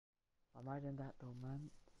Imagine that though, man.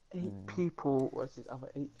 8 people. What's it? Other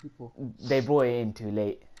 8 people. They brought it in too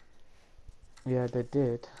late. Yeah, they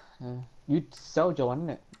did. You sold your one,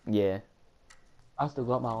 innit? Yeah. I still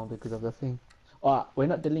got my one because of the thing. Alright, we're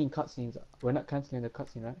not deleting cutscenes. We're not cancelling the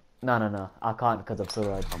cutscene, right? No. I can't because of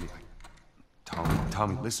Suraj.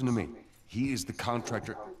 Tommy, listen to me. He is the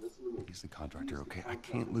contractor. He's the contractor, okay? I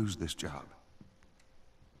can't lose this job.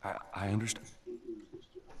 I understand.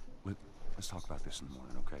 Let's talk about this in the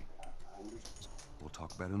morning, okay? We'll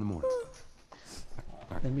talk about it in the morning.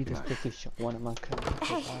 Right, Let me just quickly shut one of my cameras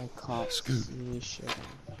because I can't Scoot. see shit.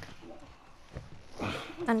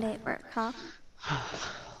 Monday at work, huh? What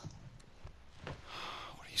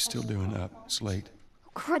are you still doing up? It's late.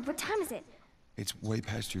 Oh, crud, what time is it? It's way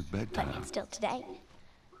past your But bedtime. it's still today.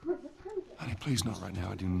 Honey, please not right now.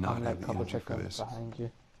 I do not I'm have like the couple energy for seconds this. behind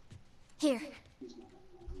you. Here,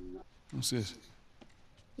 What's this?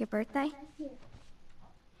 your birthday?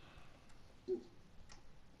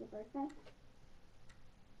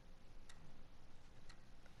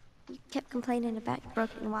 You kept complaining about your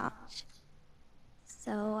broken watch.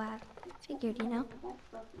 So I figured, you know.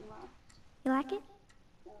 You like it?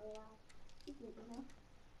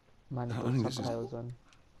 Man, Honey, put this is- subtitles on.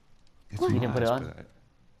 It's You didn't put it nice, on? but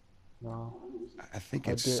No. I think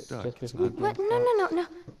I it's do it stuck. just It's before not. the What? game No. starts.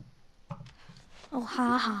 Oh,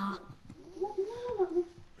 ha ha.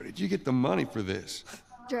 Where did you get the money for this?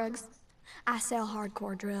 Drugs. I sell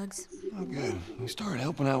hardcore drugs. Oh, good. You started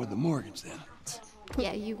helping out with the mortgage then.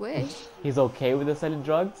 Yeah, you wish. He's okay with the selling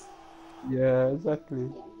drugs? Yeah, exactly.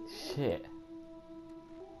 Shit.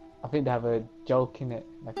 I think they have a joke in it,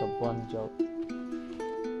 like a Bond joke.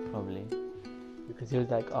 Probably. Because he was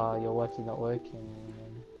like, oh, your watch is not working.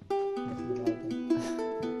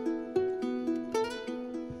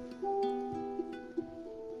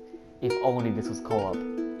 If only this was co-op.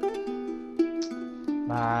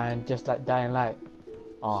 Man, just like Dying Light.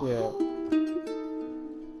 Oh, Yeah.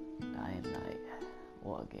 Dying Light.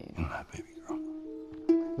 What a game. My baby girl.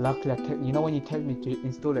 Luckily, you know when you tell me to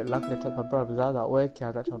install it, luckily I told my brother, because I was at work, I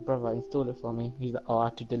was like, my brother, install it for me. He's like, oh, I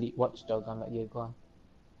have to delete Watch Dogs. I'm like, yeah, go on.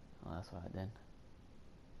 Oh, that's right then.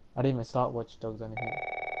 I didn't even start Watch Dogs or anything.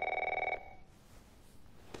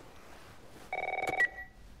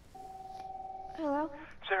 Hello?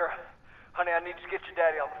 Sarah, honey, I need to get your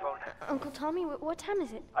daddy on the phone. Uncle Tommy, what time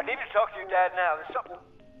is it? I need to talk to your dad now. There's something.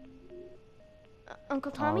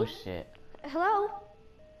 Uncle Tommy? Oh shit. Hello?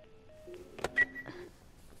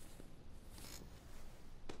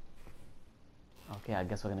 Okay, I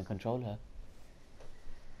guess we're gonna control her.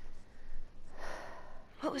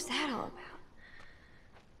 What was that all about?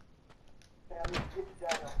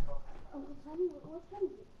 Uncle Tommy, what's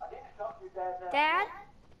happening? I need to talk to your dad now. Dad?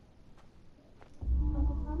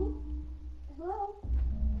 Uncle Tommy? Hello?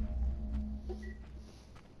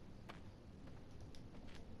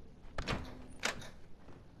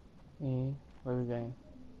 Where are we going?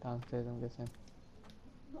 Downstairs, I'm guessing.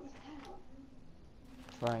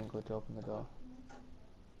 Triangle to open the door.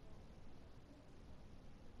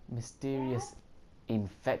 Mysterious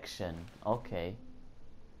infection. Okay.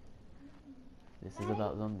 This is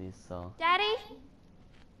about zombies, so. Daddy?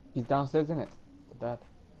 He's downstairs, isn't it? Dad.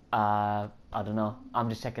 I don't know. I'm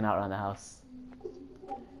just checking out around the house.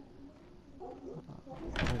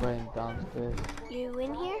 I'm going downstairs. You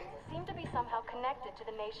in here? Seem to be somehow connected to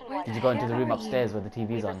the nationwide. Did you go into the Where room are you? upstairs where the TV's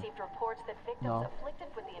We've on? received reports that victims No. afflicted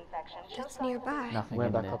with the infection show That's signs nearby. Nothing Went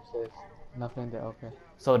in back there. upstairs. Nothing there, okay.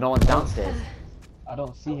 So no one's downstairs. I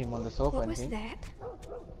don't see him on the sofa or What was anything. that?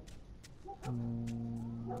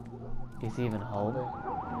 Is he even home?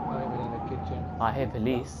 Not even in the kitchen. I hear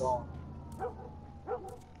police. Phone.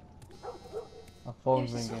 My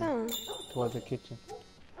phone's There's his ringing phone. towards the kitchen.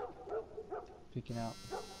 Picking out.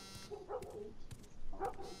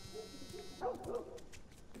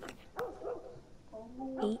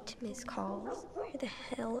 Eight missed calls. Where the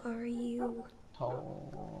hell are you?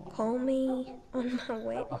 Oh. Call me on my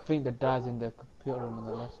way. I think the dad's in the computer room on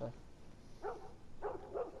the left side.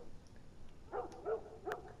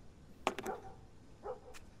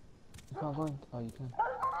 You can't go in. Oh, you can.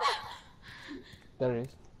 There it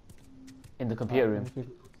is. In the computer Let room. me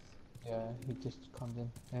quickly- Yeah, he just comes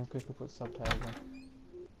in. Let me quickly put subtitles on.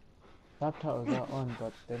 Subtitles are on,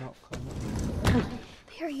 but they're not coming.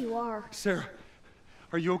 There you are. Sarah,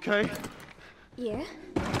 are you okay? Yeah?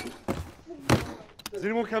 Does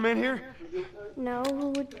anyone come in here? No, who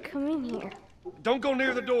would come in here? Don't go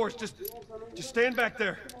near the doors. Just stand back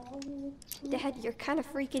there. Dad, you're kind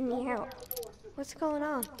of freaking me out. What's going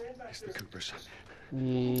on? It's the Coopers.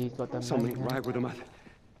 He's got them. Something knives in. right with them. I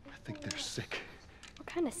think they're sick. What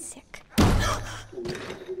kind of sick?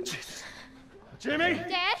 Jesus. Jimmy!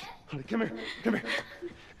 Dad? Honey, come here. Come here.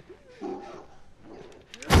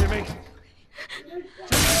 Jimmy!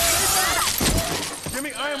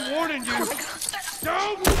 Jimmy, I am warning you!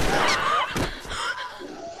 Don't!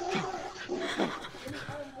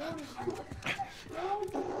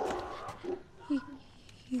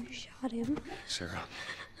 You shot him. Sarah,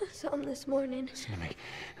 I saw him this morning. listen to me.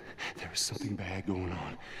 There is something bad going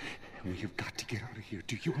on, and we have got to get out of here.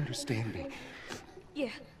 Do you understand me? Yeah.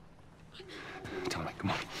 Tell me,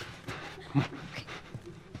 come on. Come on.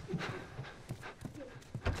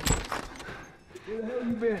 Where the hell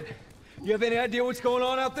you been? You have any idea what's going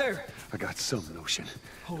on out there? I got some notion.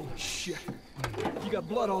 Holy shit. You got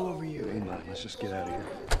blood all over you. Hey, man, let's just get out of here.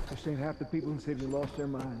 This ain't half the people in the city lost their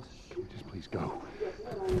minds. Can we just please go?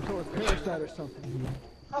 So a parasite or something.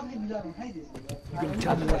 You gonna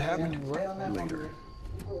tell me what happened? Later.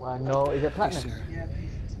 I know. Is it platinum? Sarah.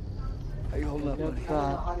 How you holding up, buddy?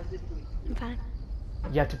 I'm fine.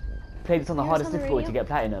 You have to play this on the Here's hardest on the difficulty to radio. get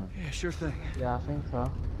platinum. Yeah, sure thing. Yeah, I think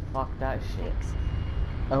so. Fuck that shit.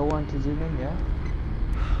 O1 to zoom in, yeah?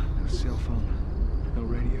 No cell phone. No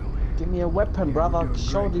radio. Give me a weapon, Yeah, brother. we're doing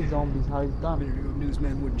Show great. these zombies how it's A done. minute ago,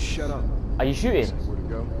 newsman wouldn't shut up. Are you shooting? Where to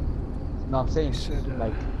go? No, I'm saying, He said,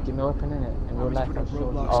 like, give me a weapon in it. In real Always life, put I'll up show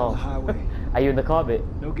roadblocks you. on the highway. Are you in the car bit?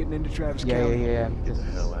 No getting into Travis Yeah, County. yeah, yeah. Just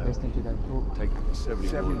the hell out. listening to them talk. Take 71.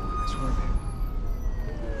 71, that's right.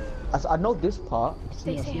 I know this part. I've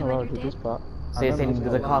They seen say a how lot you're of this dead. part. So I you're remember saying this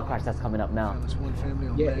there's a part. car crash that's coming up now? Fellas, one family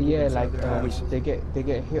on Yeah, Magwood yeah, inside like their house. they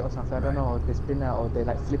get hit or something. I don't know. They spin out or they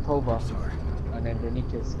like flip over, Sorry. and then they need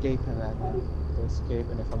to escape, and then they escape,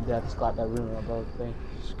 and then from there just go out that room and about thing.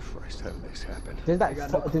 Jesus Christ, how did this happen? There's like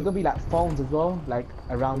got no there's clue. gonna be like phones as well, like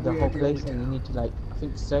around the We whole ain't place, dealing and you with need to like I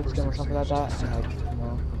think search them or something like that, and like you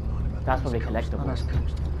know, That's probably collectible.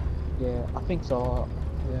 yeah, I think so.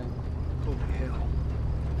 Yeah. Holy hell.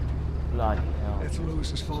 Bloody hell. That's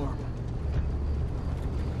Lewis's farm.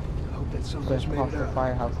 I hope that son Going just made past it the out.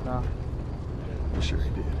 firehouse now. I'm sure he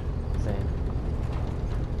did. Same.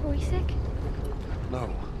 Are we sick?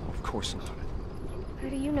 No, of course not. How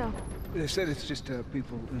do you know? They said it's just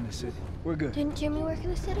people in the city. We're good. Didn't Jimmy work in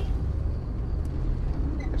the city?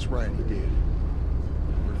 That's right, he did.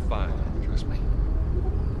 We're fine. Trust me.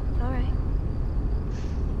 Alright.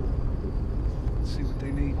 Let's see what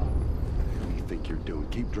they need. What do you think you're doing?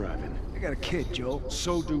 Keep driving. I got a kid, Joel.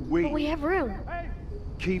 So do we. But we have room.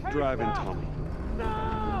 Keep driving, Tommy.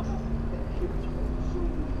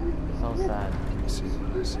 So sad. I see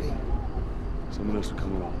what I see. Someone else will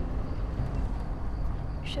come along.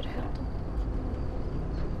 You should have helped him.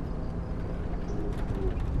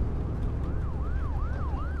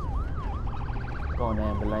 Go on,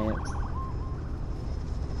 ambulance.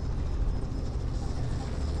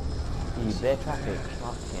 You bear traffic.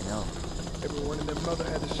 Fucking hell. Everyone and their mother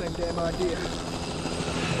had the same damn idea.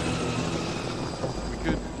 We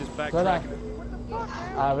could just Well, backtrack.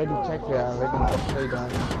 I already checked it. I already played on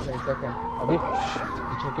 20 seconds. I did.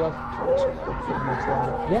 You check yours?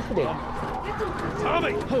 Yesterday.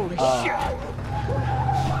 Tommy! Holy shit!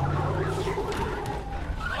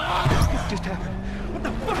 This just happened. What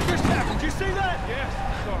the fuck just happened? Did you see that? Yes,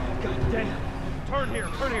 sorry. God damn. Turn here,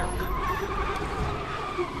 turn here.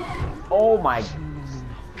 Oh my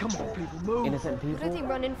Come on, people, move. innocent What are they people.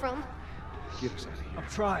 running from? Get us out of here. I'm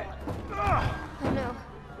trying. Oh no.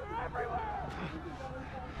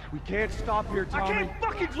 We can't stop here, Tommy. I can't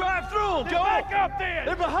fucking drive through them, Joel! Back up then!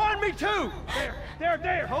 They're behind me too!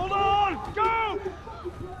 There! Hold on! Go!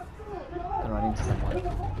 Gonna run into someone.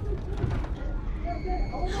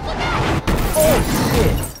 Oh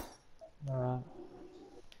shit! Alright.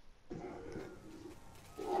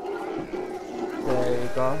 There you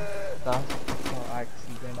go. That's no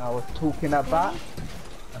accident I was talking about.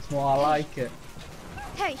 That's more I like it.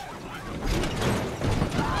 Hey!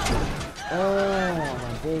 Oh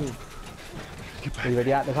my days. Get back. Are you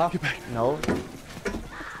ready out the car? Get back. No.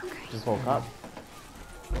 Just woke up.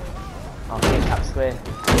 Okay, cap square.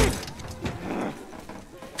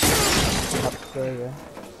 Up there, yeah.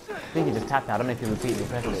 I think you just tapped that. I don't know if you repeatedly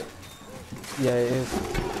pressed it. Yeah, it is.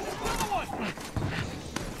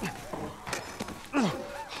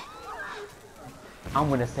 I'm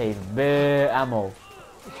gonna save bare ammo.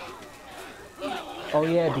 Oh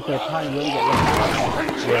yeah, because time you only get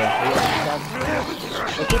one. Yeah.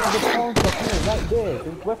 Look at the phone stuff here, right there. There's a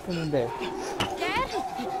weapon in there. Dad?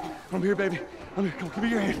 I'm here, baby. I'm here. Come on, give me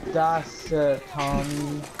your hand. That's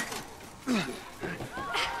Tommy.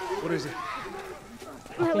 What is it?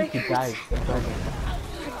 I think he died. Pretty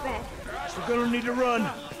bad. We're gonna need to run.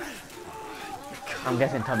 I'm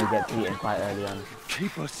guessing Tommy gets eaten quite early on.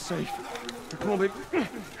 Keep us safe. Come on, baby.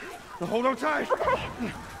 Now hold on tight.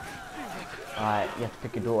 Alright, you have to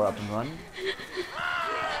pick your door up and run.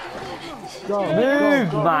 Go,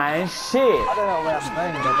 Move, go. man, shit! I don't know where I'm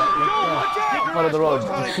going, but let's go. Follow the road,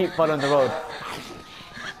 just keep following the road.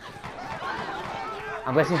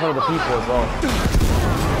 I'm guessing follow the people as well.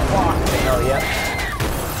 Fucking hell, yeah.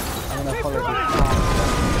 I'm gonna follow this car.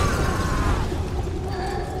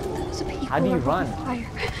 Those people How do you are run? on fire.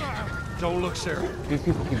 Don't look, Sarah. These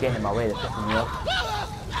people keep getting in my way, they're pissing me off.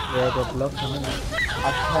 Yeah, they're blocking me.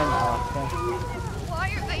 I can. Why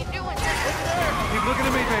are they doing this? Keep looking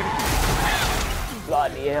at me, baby.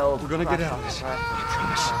 Bloody hell. We're gonna get out of this.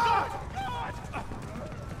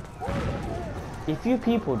 If you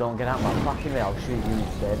people don't get out my fucking way, I'll shoot you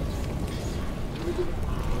instead.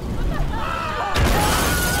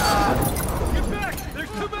 Get back! There's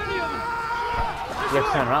too many of them! You have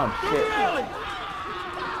to turn around, shit.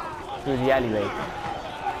 Through the alleyway.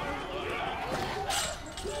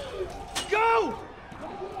 Go!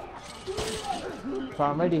 So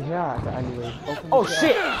I'm already here at the alleyway. Open Oh the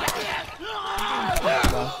shit!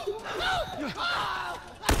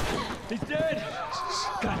 He's dead!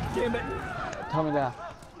 God damn it! Tell me that.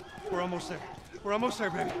 We're almost there. We're almost there,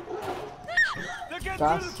 baby. They're getting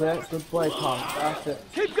That's through it. Good boy, Tom. That's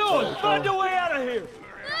it. the... Keep going! Find a way out of here!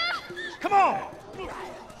 Come on!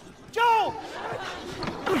 Go!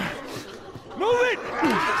 Move it!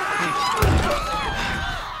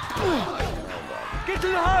 Get to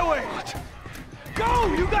the highway! Go!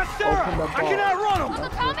 You got Sarah! Open the I door. can outrun him!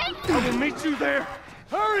 Tommy? I will meet you there!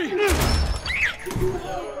 Hurry! Daddy,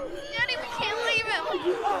 we can't leave him.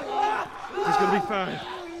 He's gonna be fine.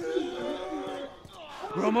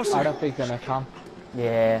 We're almost I there. don't think he's gonna come.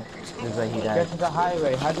 Yeah, this is where he Get died. to the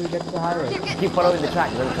highway. How do we get to the highway? Keep following the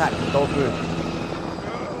track, just go through.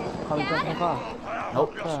 Come and jump in the car.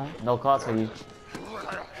 Nope, Alright. no cars for you.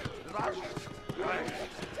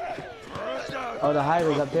 Oh, the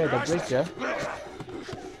highway's up there. The bridge, yeah?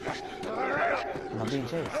 I'm being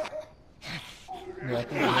chased. Yeah, I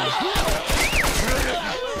think it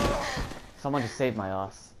is. Someone just saved my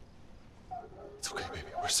ass. It's okay, baby.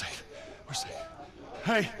 We're safe. We're safe.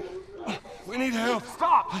 Hey, we need help.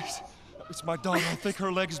 Stop! Please. It's my daughter. I think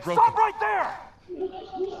her leg is broken. Stop right there!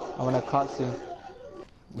 I'm gonna cut soon.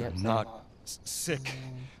 Yep. I'm not sick.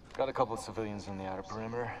 Got a couple of civilians in the outer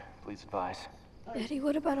perimeter. Please advise. Daddy,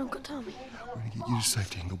 what about Uncle Tommy? We're gonna get you to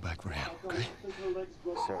safety and go back for him, okay?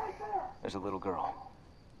 Sir, there's a little girl.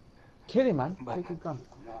 Kill him, man. Take his gun.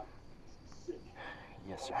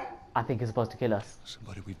 Yes, sir. I think he's supposed to kill us.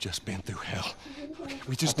 Somebody, we've just been through hell. Okay,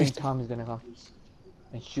 we I just think need to... Tommy's gonna come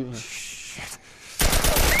and shoot him. Shit.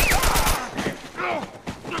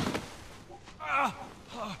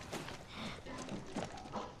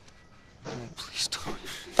 Please don't.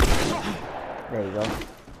 There you go.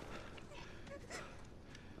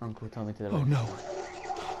 Uncle Tommy to the Oh right. no.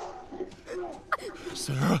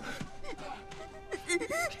 Sarah.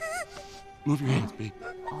 Move your hands, baby.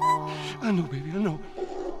 I know, baby, I know.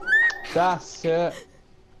 That's it.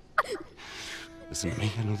 Listen to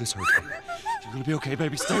me, I know this hurts you. You're gonna be okay,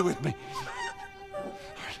 baby. Stay with me. All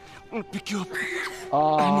right, I'm gonna pick you up.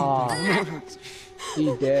 Oh, I know, baby. I know it hurts.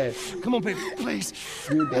 he dead. Come on, baby, please.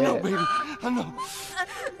 You I know, dead. baby. I know.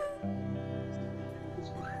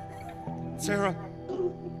 Sarah,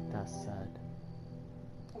 That's sad.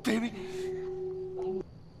 baby.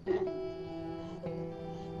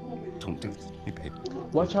 Don't do this to me, baby.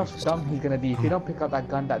 Watch how dumb he's gonna be. If you don't pick up that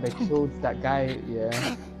gun that they killed that guy,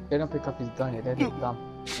 yeah. They don't pick up his gun, yeah, they're just dumb.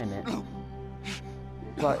 Innit?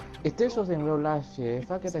 But if this was in real life, yeah, if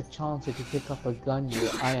I get a chance to pick up a gun, yeah,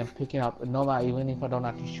 I am picking up, no matter even if I don't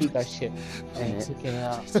have to shoot that shit, and Yeah. picking it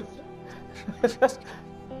up.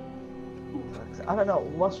 I don't know,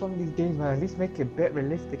 what's wrong these days, man? At least make it a bit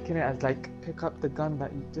realistic, innit? As like, pick up the gun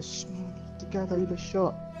that you just together, you just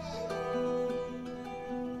shot.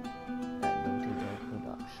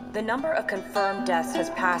 The number of confirmed deaths has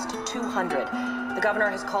passed 200. The governor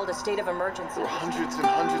has called a state of emergency. Hundreds and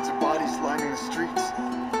hundreds of bodies lining the streets.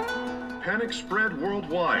 Panic spread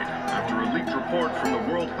worldwide after a leaked report from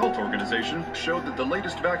the World Health Organization showed that the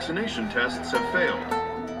latest vaccination tests have failed.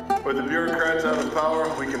 With the bureaucrats out of power,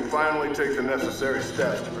 we can finally take the necessary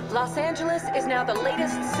steps to protect. Los Angeles is now the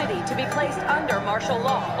latest city to be placed under martial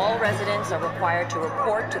law. All residents are required to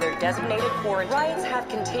report to their designated quarantine. Riots have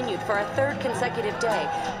continued for a third consecutive day,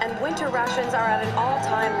 and winter rations are at an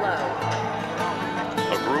all-time low.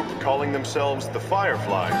 A group calling themselves the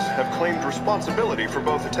Fireflies have claimed responsibility for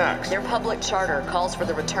both attacks. Their public charter calls for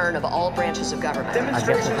the return of all branches of government.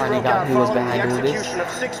 Demonstrations broke out following the execution of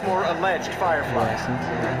 6 more alleged Fireflies.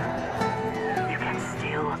 You can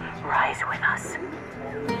still rise with us.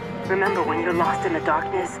 Remember, when you're lost in the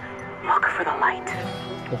darkness, look for the light.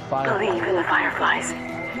 The fire. Believe in the Fireflies.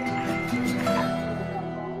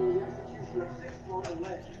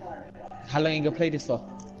 How long are you gonna play this for?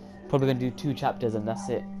 Probably gonna do 2 chapters and that's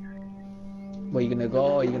it. Where you gonna go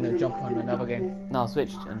or you gonna jump on another game? No, I'll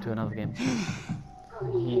switch into another game.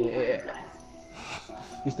 Yeah.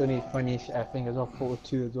 We still need funny thing as well, Portal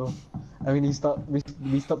 2 as well. I mean, we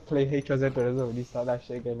stopped playing HZ as well. We need to start that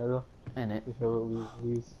shit again as well. Innit? Before we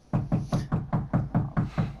lose.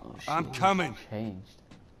 Oh, shit, I'm coming. Changed.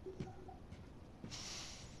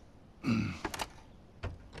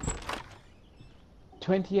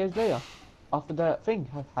 20 years later, after that thing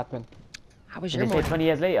happened. How was Did your they say morning? 20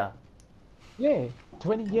 years later? Yeah,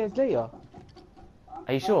 20 years later.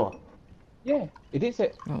 Are you sure? Yeah, it didn't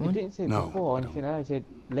say No, before or anything like that. It said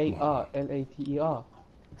later, L-A-T-E-R.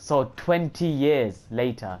 So 20 years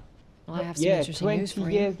later. Well, I have some Yeah, interesting 20 news for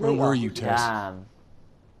years you. Where later. were you, Tess? Damn.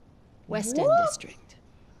 West End District.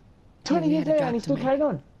 20 we years had a later drop and to he's still make. carrying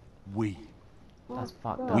on. We That's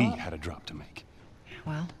fucked we up. had a drop to make.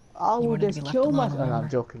 Well, I You would wanted to just be left kill alone, myself. No, I'm remember?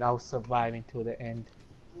 joking. I'll survive until the end.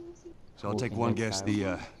 So I'll take Walking one Dead guess.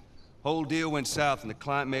 style. The whole deal went south and the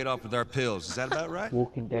client made off with our pills. Is that about right?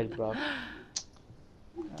 Walking Dead, bro.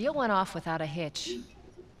 deal went off without a hitch.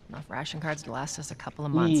 Enough ration cards to last us a couple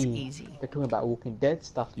of months, We- easy. They're talking about Walking Dead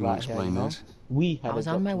stuff You wanna right here, explain you know? this? We had I was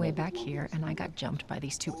a on my drop way to make. back here, and I got jumped by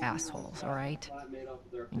these 2 assholes, all right?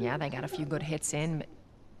 And yeah, they got a few good hits in, but...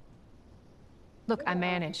 Look, I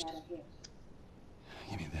managed.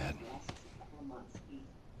 Give me that.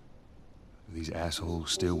 Are these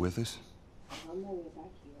assholes still with us?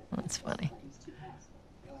 That's funny.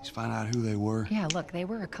 Just find out who they were. Yeah, look, they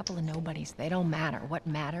were a couple of nobodies. They don't matter. What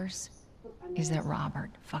matters is that Robert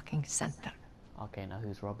fucking sent them. Okay, now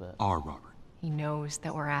who's Robert? Our Robert. He knows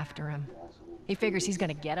that we're after him. He figures he's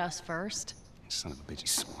gonna get us first. Son of a bitch,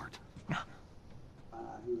 he's smart. No.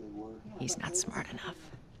 He's not smart enough.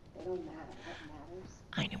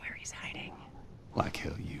 I know where he's hiding. Like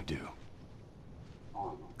hell you do.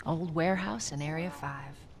 Old warehouse in Area 5.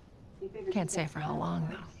 Can't say for how long,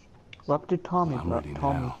 though. What did Tommy, I'm bro? ready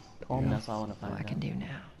Tommy. now. Tommy. That's what I want to What find I can out. do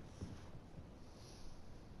now.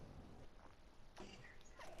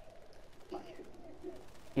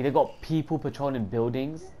 Either got people patrolling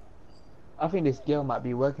buildings. I think this girl might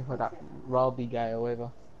be working for that Robbie guy or whatever.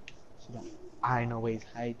 She's like, I know where he's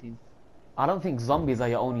hiding. I don't think zombies are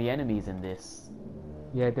your only enemies in this.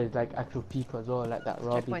 Yeah, there's like actual people as well, like that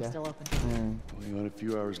Robbie Checkpoint's guy. still open. Only got a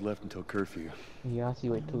few hours left until curfew. Yeah, I see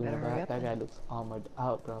what you're talking Better hurry about. up That guy then. looks armored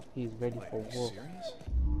out, bro. He's ready for war. Serious?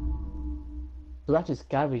 So actually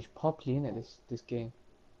scavenge properly in it, this game.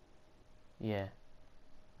 Yeah.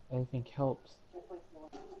 Everything helps.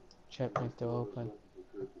 Checkpoint's still open.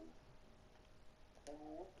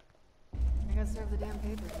 I gotta serve the damn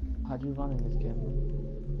paper. How do you run in this game,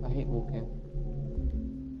 man? I hate walking.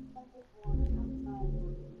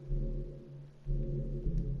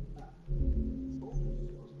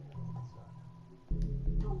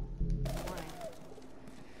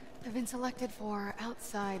 I've been selected for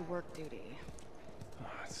outside work duty. Oh,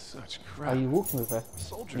 it's such Are crap. you walking with her?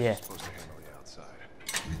 Soldiers Yeah. are supposed to handle the outside.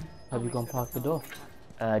 Have you gone past the door?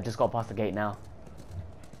 Just got past the gate now.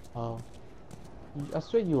 Oh. I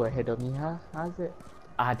swear you were ahead of me, huh? How's it?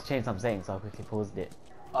 I had to change some settings, so I quickly paused it.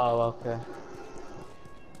 Oh, okay.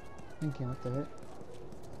 Thinking what the heck?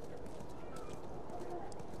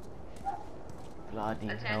 Bloody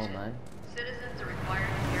hell, man. Citizens are required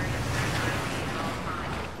to carry a security at all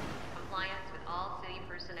times. Compliance with all city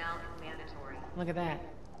personnel is mandatory. Look at that.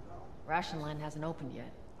 Ration line hasn't opened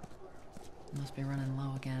yet. Must be running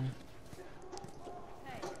low again.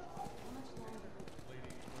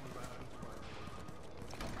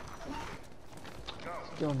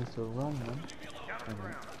 Still needs to run, man.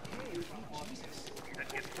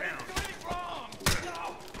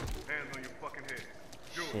 Hands on your fucking head.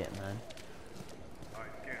 Do it. Shit, man.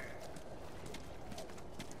 Alright, scan.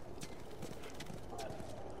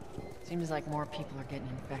 Seems like more people are getting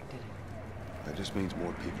infected. That just means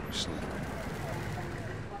more people are sleeping.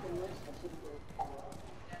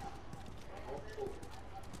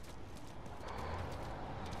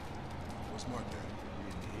 What's Mark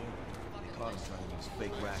at? He caught him selling his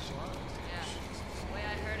fake ration. The way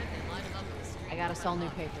I heard it, they lined him up in the street. I got us all new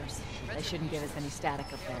papers. They shouldn't give us any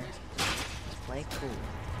static up there. Just play it cool.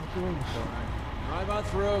 What you waiting for? Drive on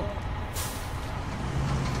through.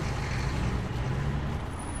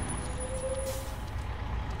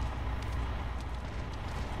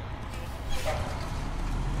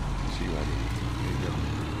 See you later. Here you go.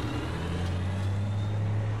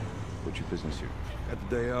 What's your business here? Got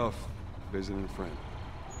the day off. Visiting a friend.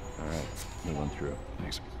 Alright, move on through.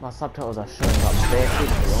 Thanks. My subtitles are showing up very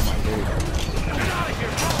quickly. Oh my god. Get out of here!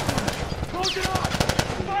 Close it up!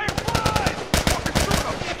 Fireflies! Fucking shoot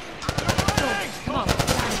 'em! Come on.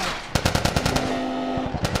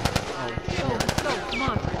 Come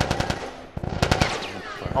on.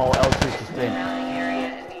 Oh, L2 is just doing.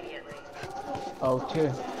 L2.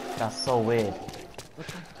 That's so weird.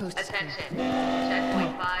 Attention.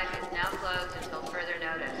 Checkpoint 5 is now closed until further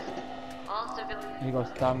notice. All civilians... You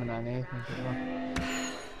got stamina and anything as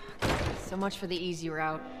well. So much for the easy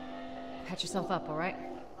route. Patch yourself up, all right?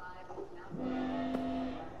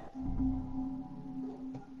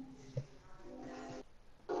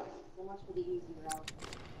 So much for the easy route.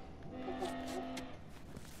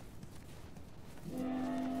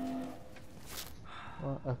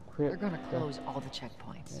 Well, They're gonna close all the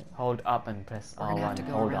checkpoints. Hold up and press We're gonna have to R1.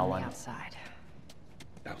 go Hold around R1. the outside.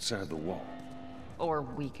 Outside the wall. Or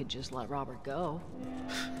we could just let Robert go.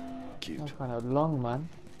 Cute. That's kind of long, man.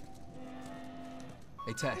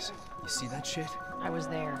 Hey Tess, you see that shit? I was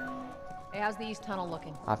there. Hey, how's the east tunnel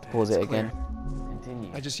looking? I have to pause it clear. again.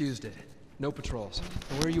 Continue. I just used it. No patrols.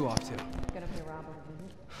 So where are you off to? Gonna pay Robert a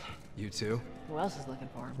visit. You too? Who else is looking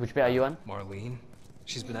for him? Which bit are you on? Marlene?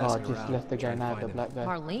 She's been Oh, asking just around. left the guy trying to now, the find him. black guy.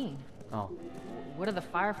 Marlene? Oh. What do the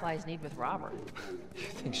Fireflies need with Robert? You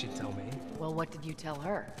think she'd tell me? Well, what did you tell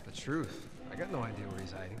her? The truth. I got no idea where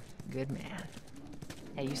he's hiding. Good man.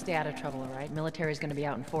 Hey, you stay out of trouble, all right? Military's gonna be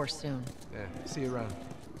out in force soon. Yeah, see you around.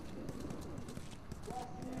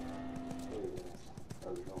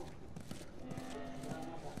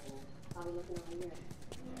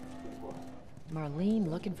 Marlene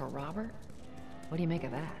looking for Robert? What do you make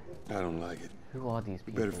of that? I don't like it. Who are these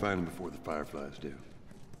We people? better find him before the Fireflies do.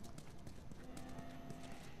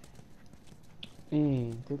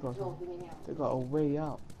 They got a way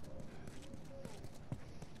out.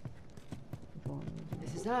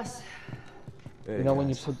 This is us. Hey, you know when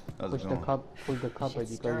you guys. push How's the it going? pull the cupboard,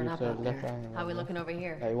 you go Stirring use up the out left there. hand. How we looking over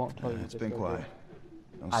here? Yeah, it won't tell you. It's just been go quiet.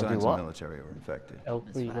 No I do signs what? of military or infected. L3,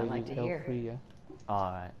 That's what I you like use to hear. L3, yeah,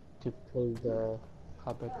 Alright. to pull the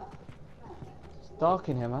cupboard. It's dark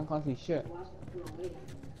in here, man. Can't see shit.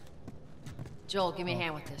 Joel, give me a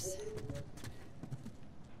hand with this.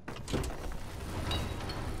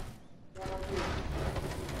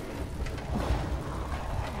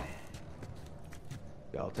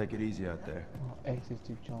 Yeah, I'll take it easy out there. Oh, X is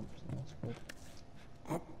 2 jumps. That's good.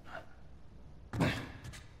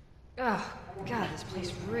 Oh, God, this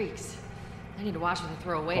place reeks. I need to watch what they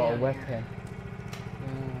throw away Got a down here. weapon.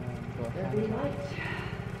 Got a handgun.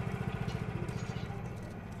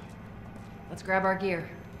 Let's grab our gear.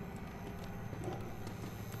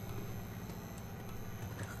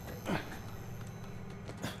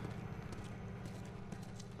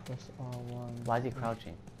 Press R1. Why is he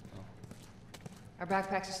crouching? Our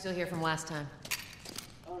backpacks are still here from last time.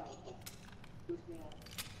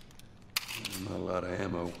 Not a lot of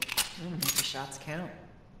ammo. Make the shots count.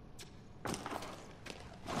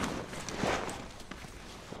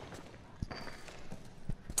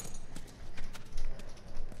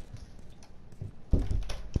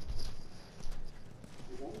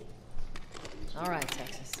 All right,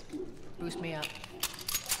 Texas. Boost me up.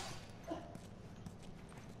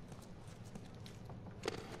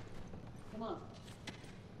 Come on.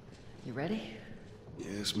 You ready?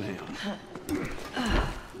 Yes, ma'am.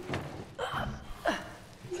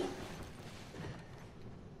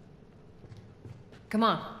 Come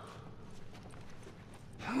on.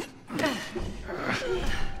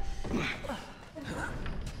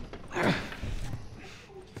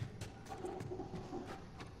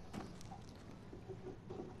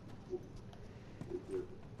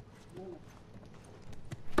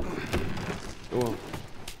 Go on.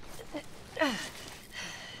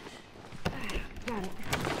 Got it.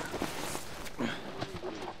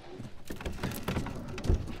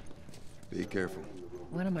 Be careful.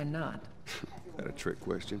 When am I not? That a trick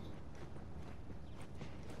question?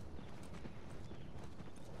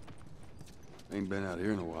 Ain't been out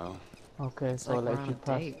here in a while. Okay, so like we're like on you a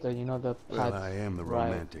pass date. the, you know the Well, pads I am the right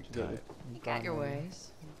romantic to get type. the You got your gun and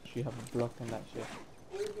ways. You have a block and that shit.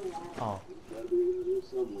 Oh.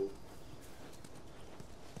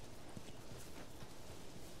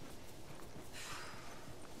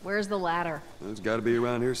 Where's the ladder? It's got to be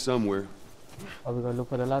around here somewhere. Are we gonna look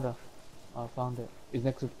for the ladder? I found it. It's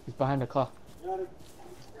next to, it's behind the car.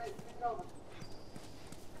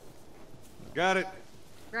 Got it.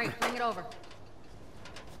 Great, bring it over.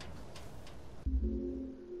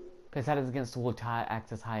 Place ladders against the wall to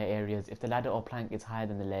access higher areas. If the ladder or plank is higher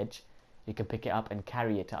than the ledge, you can pick it up and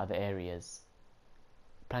carry it to other areas.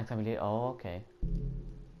 Planks can be... Oh, okay.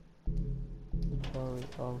 Sorry.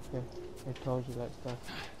 Oh, okay. I told you that stuff.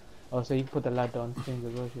 Oh, so you can put the ladder on things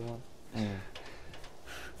as well if you want.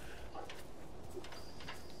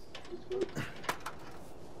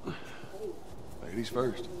 Ladies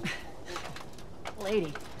first.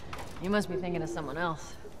 Lady, you must be thinking of someone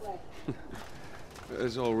else.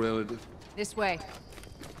 It's all relative. This way.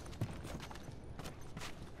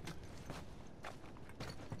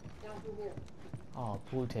 Oh,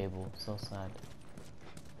 pool table. So sad.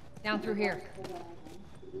 Down through here.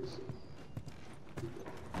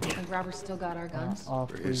 Think Robert's still got our guns?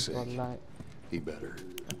 For his sake, he better.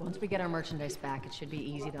 Once we get our merchandise back, it should be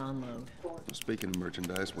easy to unload. Well, speaking of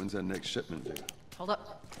merchandise, when's that next shipment due? Hold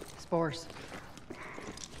up. Spores.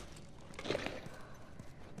 Where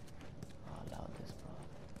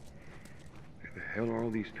the hell are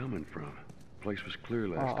all these coming from? The place was clear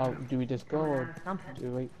last time. Do we just go or do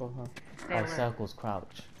we wait for her? Oh, circles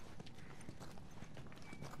crouch.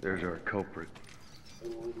 There's our culprit.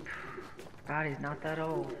 Body's not that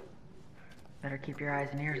old. Better keep your eyes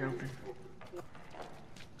and ears open.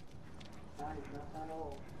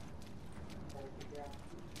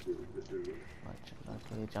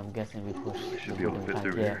 I'm guessing we push should the be able to wooden fit plank.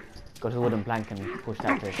 through Yeah. here. Go to the wooden plank and push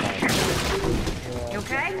that to the side. You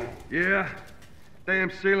okay? Yeah. Damn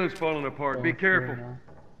ceiling's falling apart. Be careful.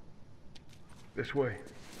 This way.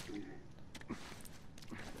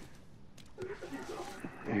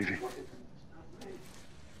 Easy.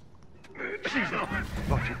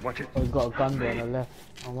 Watch it, watch it. Oh, he's got a gun there on the left.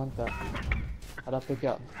 I want that. How'd I pick it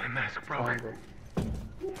up? My mask broke. Triangle.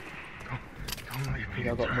 Don't leave me.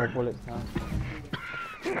 I've got more bullets now.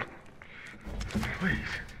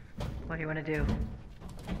 Please. What do you want to do?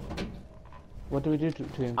 What do we do to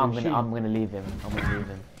him? I'm gonna leave him. I'm gonna leave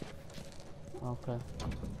him. Okay.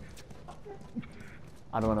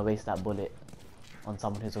 I don't want to waste that bullet on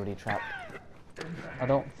someone who's already trapped. I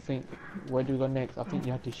don't think. Where do we go next? I think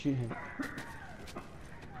you have to shoot him.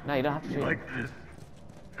 No, you don't have to shoot him.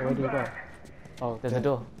 So where do we go? Oh, There's a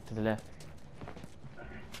door to the left.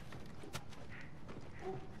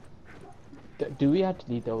 Do we have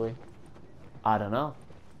to lead that way? I don't know.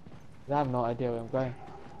 I have no idea where I'm going.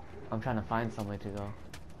 I'm trying to find somewhere to go.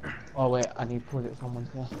 Oh wait, I need to pull it.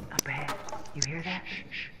 Someone's here. Up ahead. You hear that?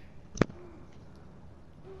 Shh.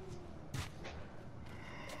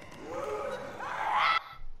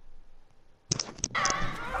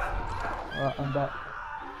 I'm back.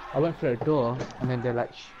 I went through a door and then they're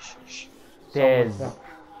like, shh, shh, shh. There's...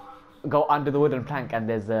 Go under the wooden plank and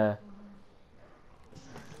there's a...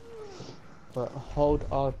 But hold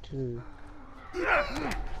R2.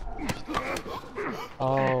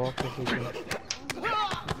 Oh, okay.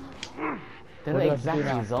 They're not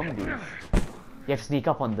exactly zombies. You have to sneak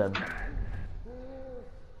up on them.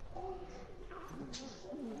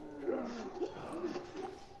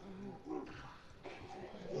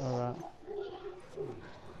 Alright.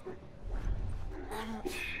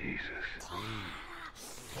 Jesus.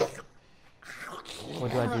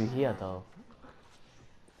 What do I do here though?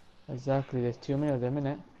 Exactly, there's too many of them in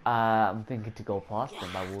it. I'm thinking to go past them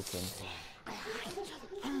by walking.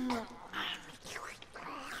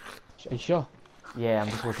 Are you sure? Yeah, I'm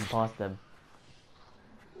just walking past them.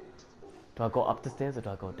 Do I go up the stairs or do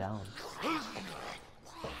I go down?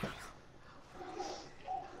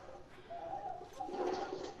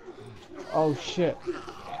 Oh shit.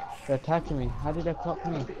 They're attacking me. How did they clock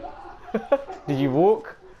me? Did you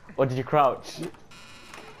walk or did you crouch?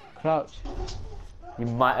 Crouch. You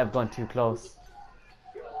might have gone too close.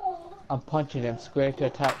 I'm punching them square to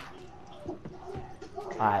attack.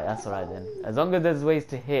 Alright, that's alright then. As long as there's ways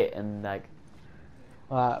to hit and like...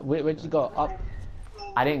 Where'd you go? Up?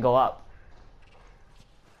 I didn't go up.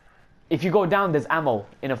 If you go down, there's ammo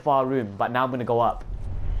in a far room, but now I'm gonna go up.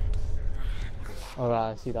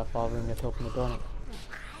 Alright, I see that far room. You have to open the door now.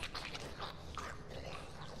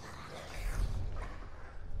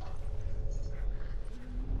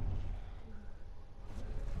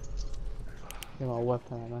 Give me my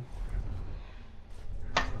weapon, man.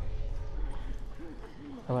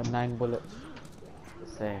 I got 9 bullets.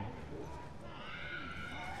 Same.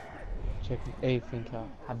 Checking everything out.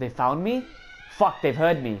 Have they found me? Fuck, they've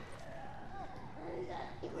heard me.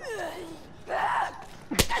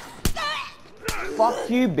 Fuck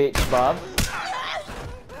you, bitch, bub.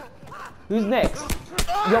 Who's next?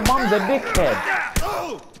 Your mom's a dickhead.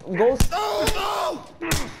 Ghost.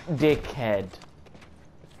 Dickhead.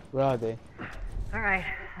 Where are they? Alright,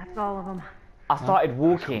 that's all of them. I started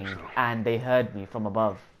walking and they heard me from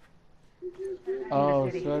above. Oh,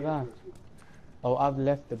 slow down. Oh, I've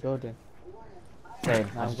left the building. Same,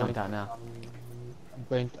 I just jumped out now.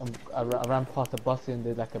 I ran past the bus and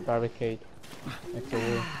there's like a barricade next to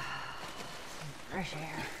the wall. Fresh air.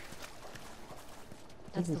 This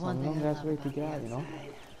That's the is one a thing long I ass love way to about get the out, you know? outside.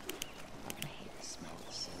 I hate the smell of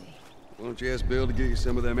the city. Why don't you ask Bill to get you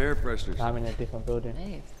some of them air fresheners? I'm in a different building.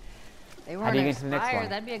 Hey, if they How weren't do you get to the next expired, one?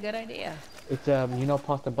 that'd be a good idea. It's you know,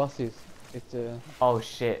 past the buses. It's Oh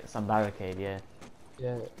shit, some barricade, yeah.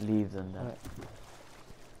 yeah. Leaves and that.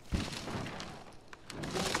 Right.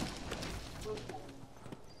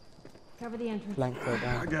 Cover the entrance. Flank her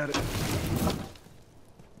down. I got it.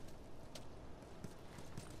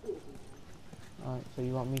 Alright, so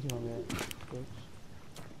you want me to run it,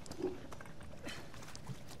 bitch?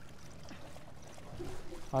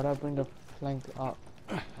 How do I bring the flank up?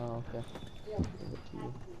 Oh, okay. Give it to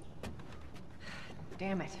you.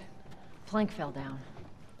 Damn it. Plank fell down.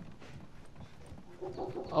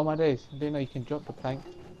 Oh my days, I didn't know you can drop the plank.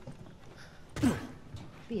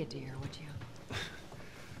 Be a dear, would you?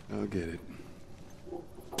 I'll get it.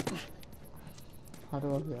 How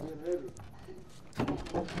do I do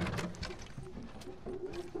that?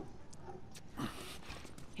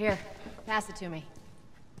 Here, pass it to me.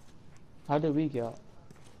 How do we get up?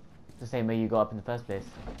 The same way you got up in the first place.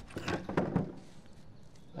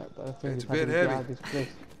 But the thing It's is, a how do bit we get heavy. out of this place?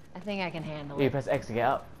 I think I can handle You it. press X to get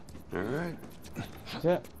up. Alright.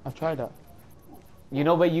 Yeah, I tried that. You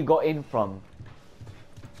know where you got in from?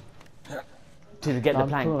 To get the I'm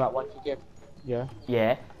plank. talking about once you get. Yeah.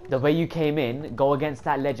 Yeah. The way you came in, go against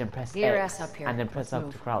that ledge and press Get your X. ass up here. And then press Let's up to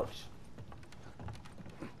move. crouch.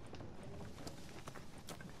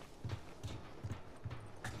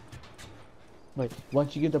 Wait,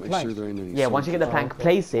 once you get the Make plank. sure there ain't any Yeah, once you get the plank, okay.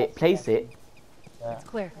 place it. Yeah. It's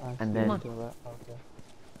clear. I And see then- you do that, okay.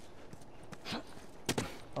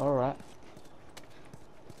 Alright.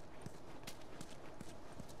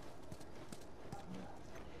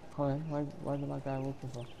 Hold on, why is my guy looking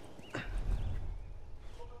for?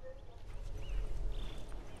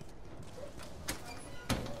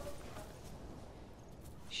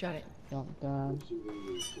 Shut it. Jump down.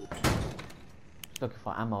 Looking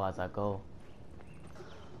for ammo as I go.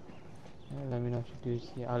 Yeah, let me know if you do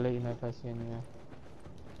see. I'll let you know if I see anything.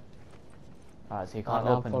 Alright, so you can't I'm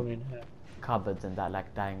open following her. cupboards and that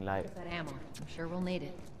like dying light. Get that ammo. I'm sure we'll need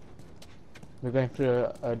it. We're going through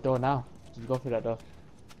a door now. Just go through that door.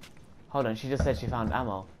 Hold on, she just said she found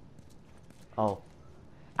ammo. Oh.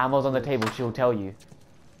 Ammo's on the table, she'll tell you.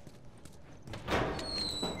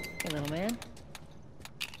 Hey, little man.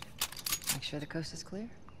 Make sure the coast is clear.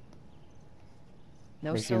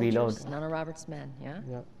 No Make sure you soldiers, reload. none of Robert's men, yeah?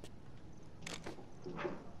 Yep.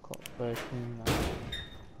 Got 13 now.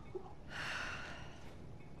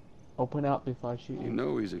 Open it up before I shoot You you.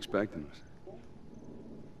 know he's expecting us.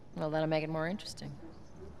 Well, that'll make it more interesting.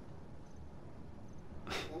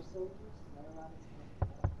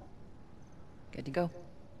 Good to go.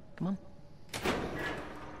 Come on.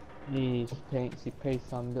 He pays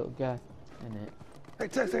some little guy. Innit? Hey,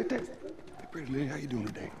 Tess, hey, Tess. Hey, pretty lady, how you doing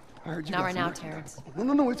today? I heard you Not got right some now, work. Terrence.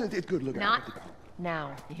 No, it's good. Look Not out.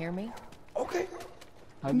 now. You hear me? Okay.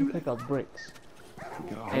 How do you pick up bricks?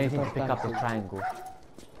 Anything to pick up the triangle.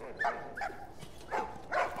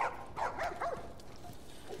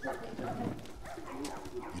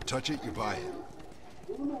 You touch it, you buy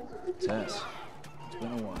it. Tess, it's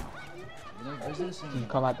been a while. You know business You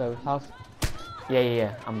come out the house.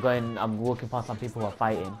 Yeah. I'm walking past some people who are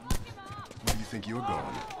fighting. Where do you think you're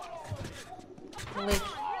going? Malik,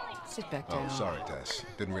 sit back down. Oh, sorry, Tess.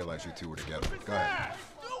 Didn't realize you two were together. Go ahead.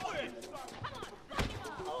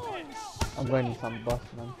 I'm going to some bus,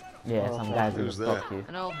 man. Yeah, Oh, some okay. guys will Who's stop that? you.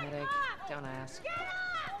 An old headache. Don't ask.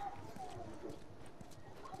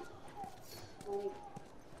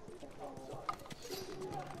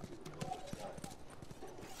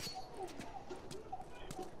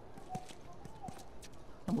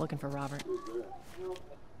 I'm looking for Robert. You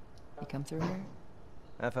come through here?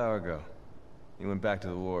 Half hour ago. He went back to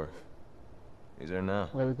the wharf. He's there now.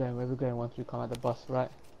 Where we going once we come out the bus, right?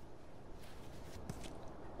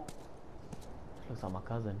 Looks like my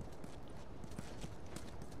cousin.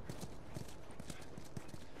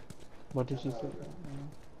 What did she say?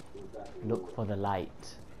 Look for the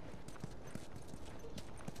light.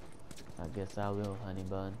 I guess I will, honey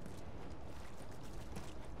bun.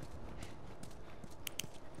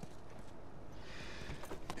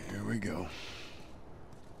 Here we go.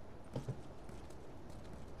 I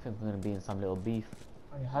think we're gonna be in some little beef.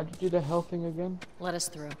 Wait, how'd you do the health thing again? Let us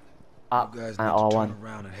through. Up You guys and need to R1. turn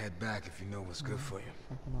around and head back if you know what's good for you.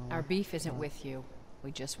 Our beef isn't with you.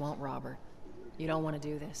 We just want Robert. You don't want to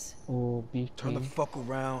do this. Oh, beef. Turn the fuck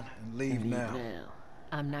around and leave now.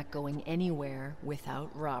 I'm not going anywhere without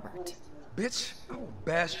Robert. Bitch, I will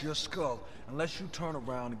bash your skull unless you turn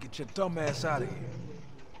around and get your dumb ass out of here.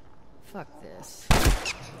 Fuck this.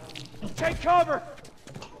 Take cover!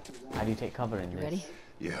 How do you take cover in this? Ready?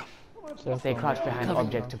 Yeah. Stay crouched behind Cover.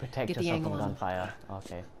 object to protect Get the yourself angle from on. gunfire.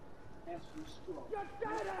 Okay.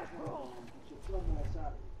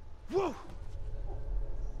 Woo!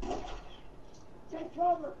 Take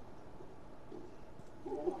cover!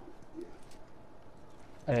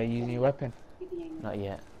 Using your weapon. Not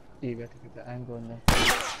yet. You better get the angle in there.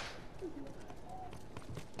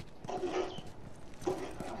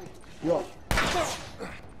 Yo.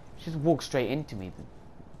 She just walked straight into me.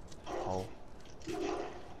 Oh.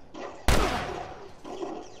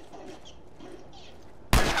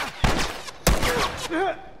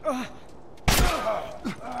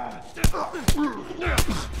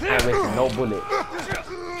 I wasted no bullet.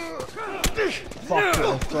 Fuck it,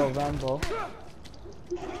 let's go, Rambo.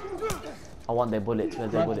 I want their bullets.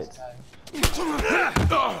 Where's their bullets?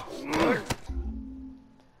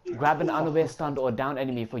 Grab an unaware stunned or downed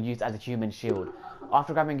enemy for use as a human shield.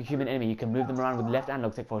 After grabbing a human enemy, you can move them around with left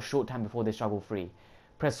analog stick for a short time before they struggle free.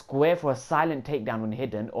 Press square for a silent takedown when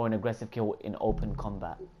hidden or an aggressive kill in open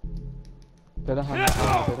combat. They don't have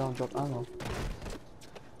ammo, they don't drop ammo.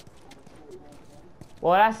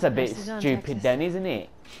 Well, that's a bit Nicely done, stupid Texas. then, isn't it?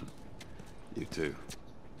 You too.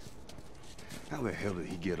 How the hell did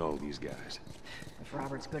he get all these guys? If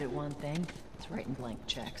Robert's good at one thing, it's writing blank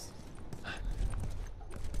checks.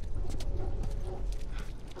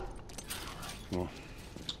 Well,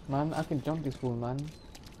 Man, I can jump this wall, man.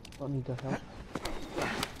 Don't need the help.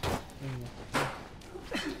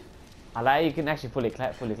 I like you can actually fully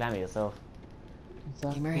climb it yourself.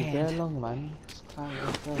 Exactly, Give me your they're hand. long, man. Just climb it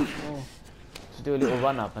yourself. Oh. Just do a little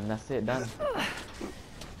run up and that's it, done.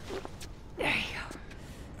 There you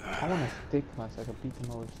go. I want a stick, man, so I can beat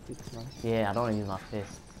them all with sticks, man. Yeah, I don't want to use my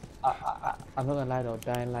fists. I'm not gonna lie though,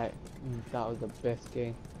 Dying Light, that was the best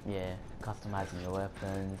game. Yeah, customizing your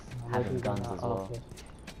weapons, What having is guns that? as well. Okay.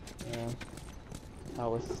 Yeah, that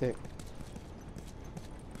was sick.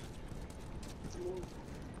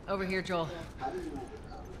 Over here, Joel.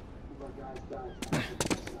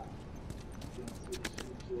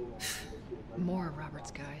 More of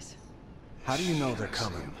Robert's guys. How do you know they're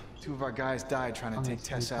coming? Two of our guys died trying to take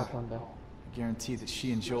Tess out. I guarantee that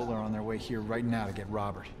she and Joel are on their way here right now to get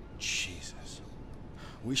Robert. Jesus.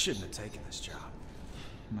 We shouldn't have taken this job.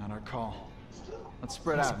 Not our call. Let's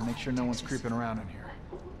spread out and make sure no one's creeping around in here.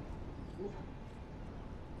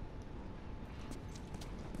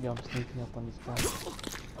 Yo, I'm sneaking up on this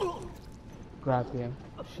guy. Grab him.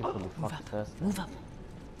 She fully fucked first. Move up.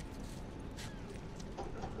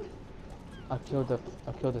 I killed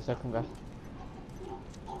the second guy.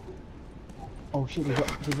 Oh shit,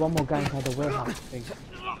 there's one more guy inside the warehouse thing.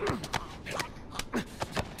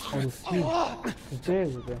 Oh, there's two. There's there,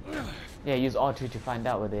 is there? Yeah, use R2 to find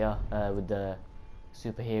out where they are with the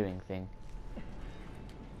super hearing thing.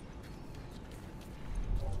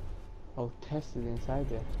 Oh, Tess is inside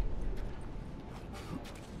there.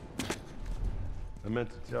 I meant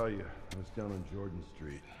to tell you, I was down on Jordan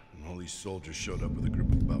Street, and all these soldiers showed up with a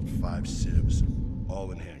group of about 5 civs,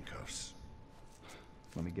 all in handcuffs.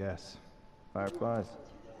 Let me guess. Fireflies?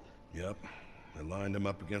 Yep. They lined them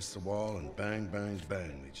up against the wall, and bang, bang,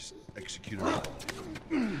 bang, they just executed all of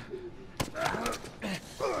them.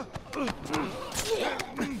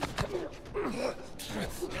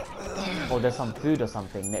 Oh, there's some food or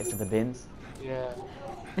something next to the bins. Yeah.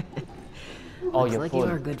 Oh, Looks you're like full.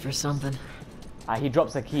 you are good for something. He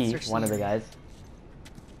drops a key, Search one of the the area. guys.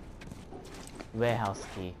 Warehouse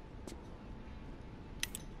key.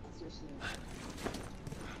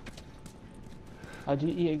 How do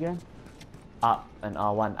you eat again? Up and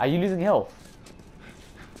R1. Are you losing health?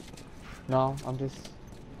 No, I'm just...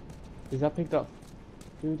 Is that picked up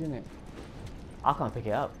food in it? I can't pick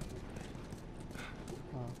it up.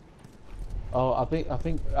 Oh, I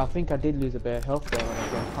think I did lose a bit of health there when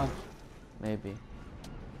I got punched. Maybe.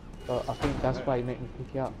 But I think that's why you make me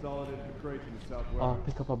pick it up. Oh,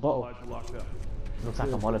 pick up a bottle. Looks like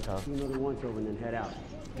a Molotov. Do another once over and then head out.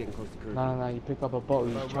 Getting close to curfew. No, you pick up a bottle,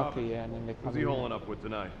 you chuck it, yeah, and then they come Who's he in. holing up with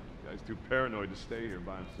tonight? Guy's too paranoid to stay here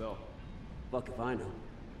by himself. Fuck if I know.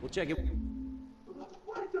 We'll check it.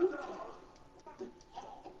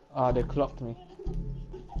 Ah, they clocked me.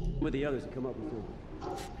 With the others to come up with him.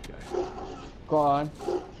 Okay. Go on.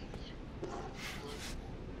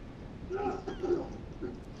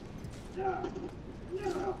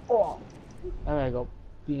 Oh! There I go.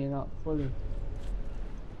 Beating up fully.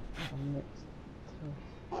 I'm next.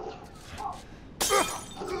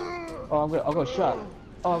 Oh, I got shot.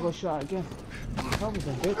 Oh, I got shot again. That was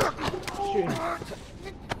a bitch. Shooting.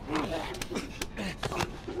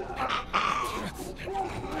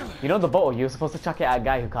 You know the bottle, you're supposed to chuck it at a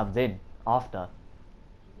guy who comes in after.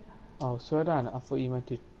 Oh, swear down. I thought you meant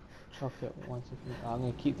to chuck it once. I'm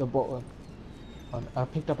gonna keep the bottle. I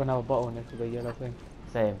picked up another bottle next to the yellow thing.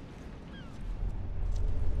 Same.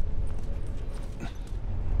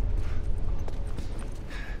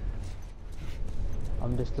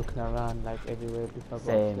 I'm just looking around like everywhere before I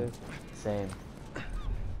go upstairs. Same.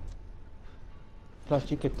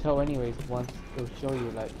 Plus, you could tell anyways once it'll show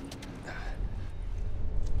you like.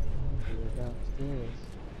 You're downstairs.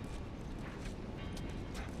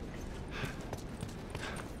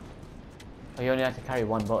 Oh, you only have to carry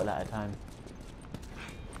one bottle at a time.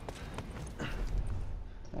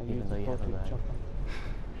 Even though you have a bag.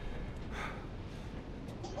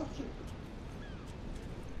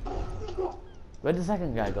 Where did the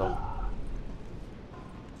second guy go?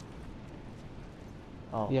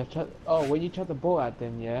 Oh. Yeah, when you chuck the ball at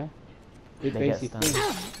them, yeah? It They get basically.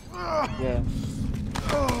 stunned. Yeah.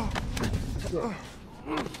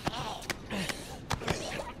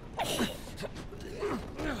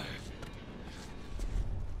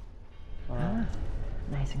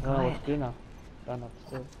 Nice and Oh, quiet. what's dinner? Done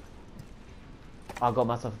upstairs. I got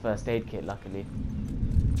myself a first aid kit, luckily.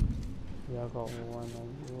 Yeah, I got one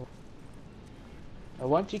on you.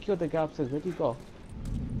 Once you kill the guy upstairs, where'd you go?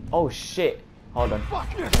 Oh shit! Hold on.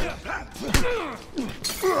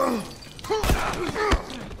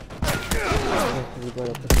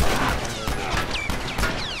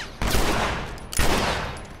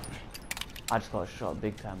 I just got shot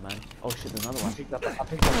big time, man. Oh shit, there's another one. I picked up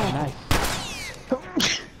a knife.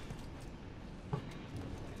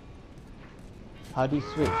 How do you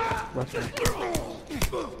switch?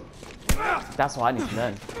 That's what I need to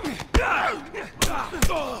learn.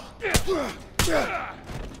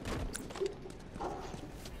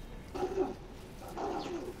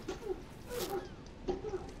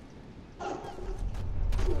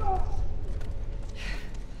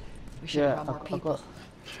 We should have brought more people.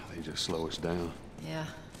 They just slow us down. Yeah,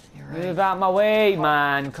 you're right. Move out my way,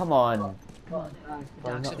 man. Come on. Come on.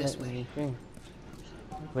 Docks are this way.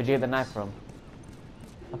 Where'd you get the knife from?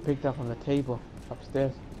 I picked up on the table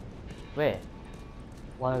upstairs. Where?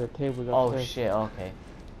 One of the tables upstairs. Oh shit, okay.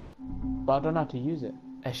 But I don't know how to use it.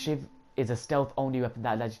 A shiv is a stealth-only weapon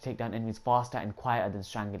that allows you to take down enemies faster and quieter than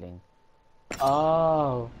strangling.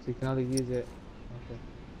 Oh, so you can only use it. Okay.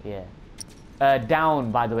 Yeah.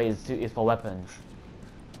 Down, by the way, is for weapons.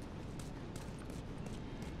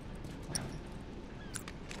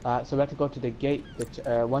 So we have to go to the gate.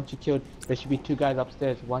 Once you killed, there should be two guys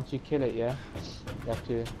upstairs. Once you kill it, yeah, you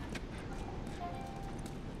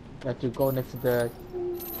have to go next to the,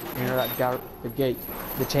 you know, that the gate.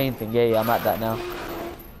 The chain thing. Yeah, I'm at that now.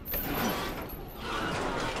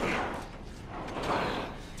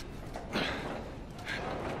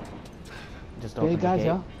 Just open the guys, gate.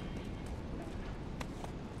 Yeah.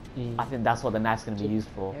 I think that's what the knife's gonna be used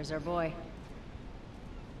for. There's our boy.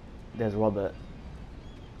 There's Robert.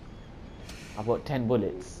 I've got 10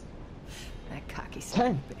 bullets. That cocky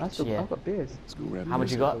son. 10? I've got beers. How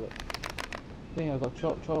much you got? I think I got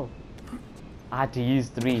 12. I had to use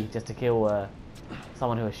 3 just to kill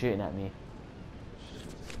someone who was shooting at me.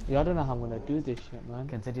 Yeah, I don't know how I'm gonna do this shit, man.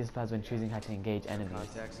 Consider your supplies when choosing how to engage enemies.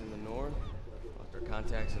 Contacts in the north, our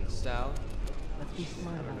contacts in the south. Let's be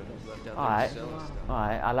smart about this.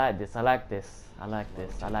 Alright, I like this, I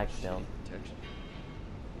like stealth.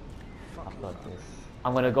 I've got this.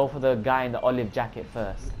 I'm gonna go for the guy in the olive jacket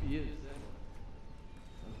first.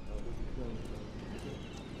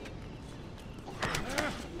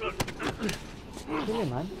 Kill him,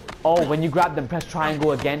 man. Oh, when you grab them, press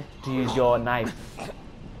triangle again to use your knife.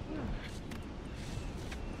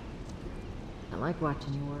 I like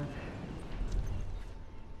watching you work.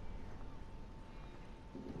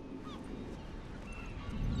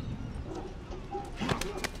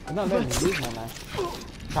 I'm not letting me use my knife.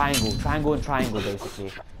 Triangle and triangle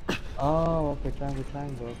basically. Oh, okay,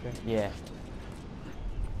 triangle, okay. Yeah.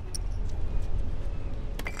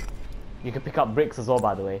 You can pick up bricks as well,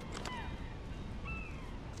 by the way.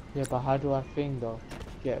 Yeah, but how do I though?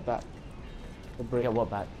 Get it back. The brick. Get what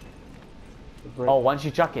back? The brick. Oh, once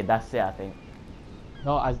you chuck it, that's it, I think.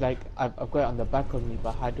 No, I've got it on the back of me,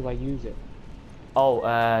 but how do I use it? Oh,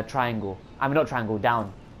 triangle. I mean, not triangle,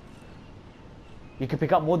 down. You can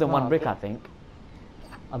pick up more than one brick, I think.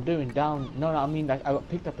 I'm doing down. No, I mean, like, I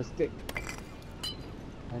picked up a stick.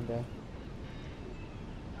 And,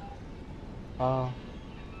 oh.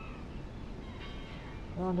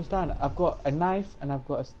 I don't understand. I've got a knife and I've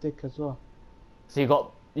got a stick as well. So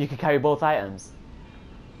you can carry both items?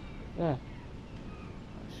 Yeah.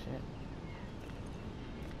 Oh, shit.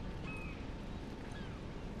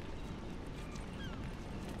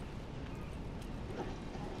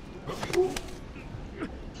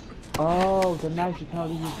 Oh, the knife you can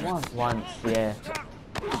only use once. Once, yeah.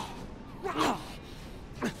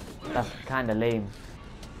 That's kind of lame.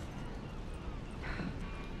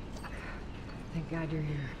 Thank God you're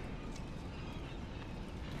here.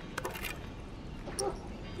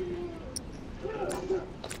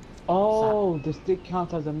 Oh, the stick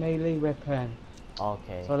counts as a melee weapon.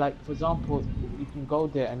 Okay. So like, for example, you can go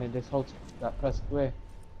there and then just hold that press square.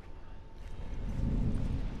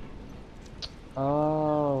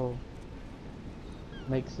 Oh.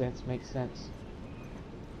 Makes sense, makes sense.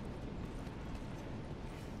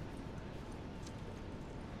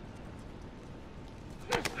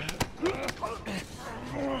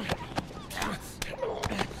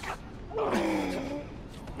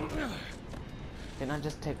 Didn't I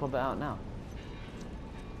just take Robert out now?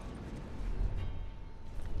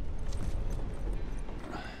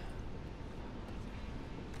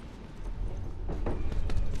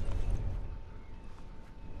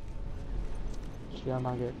 Should I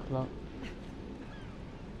not get clocked?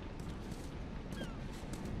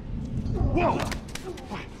 Whoa!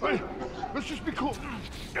 Hey, let's just be cool.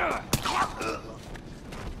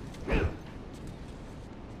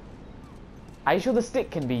 Are you sure the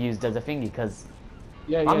stick can be used as a thingy? Because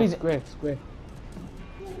yeah, I'm yeah, using... square, square.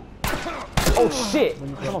 Oh shit!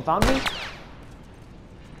 Someone found me?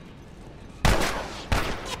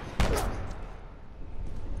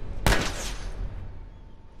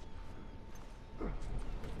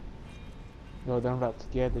 Yo, them rats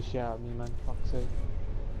scared the shit out of me, man. Fuck's sake.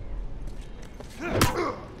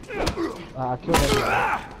 I killed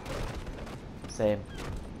everyone. Same.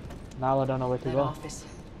 Now I don't know where to That go. office.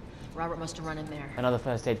 Robert must have run in there. Another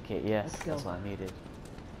first aid kit, yes. Let's go. That's what I needed.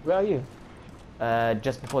 Where are you?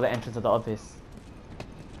 Just before the entrance of the office.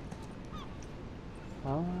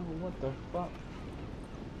 Oh, what the fuck?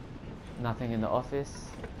 Nothing in the office.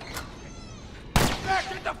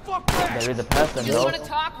 Get the fuck back! There is a person You though. want to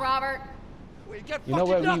talk, Robert? You know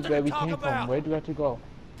where we came from? Where do we have to go?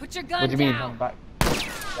 Put your gun What do you mean? down. Back.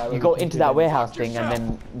 You go into that warehouse thing and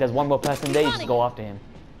then there's one more person there, you just go after him.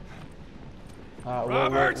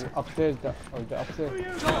 Robert! Upstairs,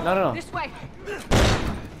 upstairs. No. This way.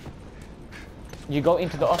 You go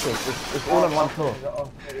into the office, it's all on one floor. Oh,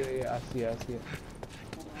 yeah, I see it,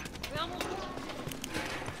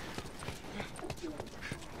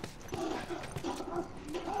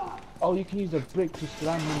 Oh, you can use a brick to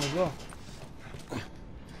slam him as well.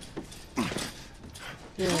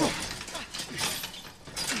 Yeah.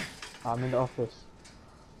 I'm in the office.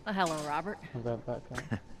 Oh, hello, Robert. I'm going back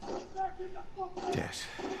now. Yes.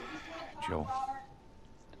 Joe.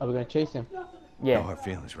 Are we gonna chase him? Yeah. No hard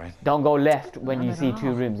feelings, right? Don't go left when you see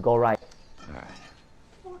two rooms, go right. Alright.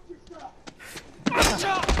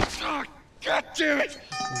 God damn it!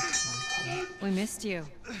 We missed you.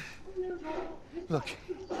 Look,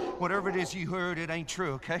 whatever it is you heard, it ain't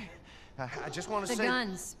true, okay? I just want to The say...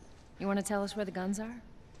 guns. You want to tell us where the guns are?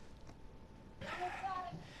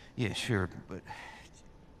 Yeah, sure, but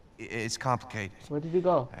it's complicated. Where did you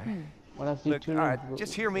go? When I see Look, two all right, rooms,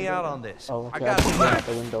 just hear me out on this. Oh, okay. I got see him out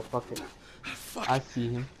the window. Fuck it. I see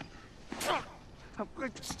him.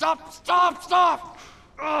 Stop!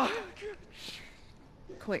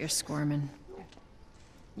 Quit your squirming.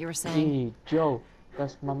 You were saying? Hey, Joe.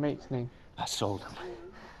 That's my mate's name. I sold him.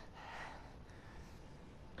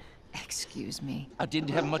 Excuse me. I didn't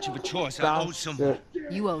have much of a choice. I owed some...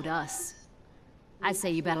 You owed us. I'd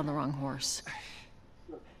say you bet on the wrong horse.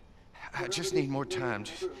 I just need more time.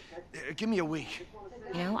 Just, give me a week.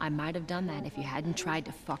 You know, I might have done that if you hadn't tried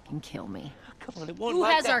to fucking kill me. Come on, it won't Who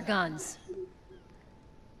like has that. our guns?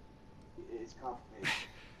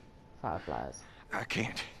 Fireflies. I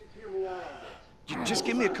can't. Just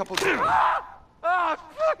give me a couple days.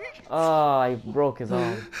 Oh, he broke his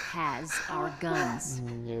arm. Who has our guns?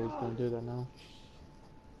 Yeah, he's gonna do that now.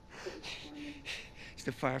 It's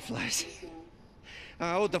the Fireflies.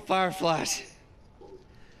 I owed the Fireflies.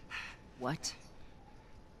 What?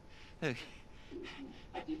 Look,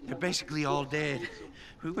 they're basically all dead.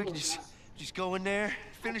 We can just go in there,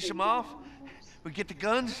 finish them off. We get the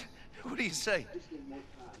guns. What do you say?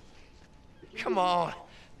 Come on.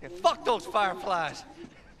 Yeah, fuck those Fireflies.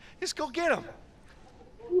 Just go get them.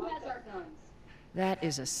 Who has our guns? That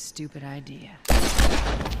is a stupid idea.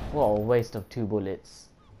 What a waste of 2 bullets.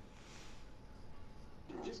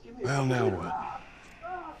 Well, now what?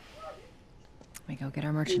 We go get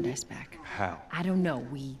our merchandise back. How? I don't know.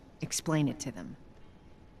 We explain it to them.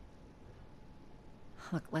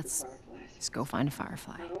 Look, let's go find a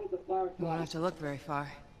Firefly. You won't have to look very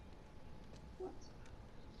far.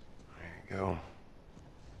 There you go.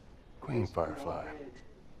 Queen Firefly.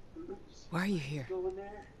 Why are you here?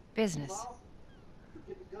 Business.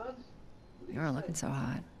 You aren't looking so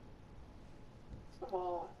hot.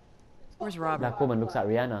 Where's Robert? Black woman looks at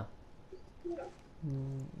Rihanna.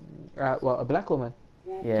 Well, a black woman.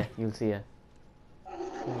 Yeah, you'll see her.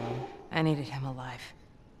 I needed him alive.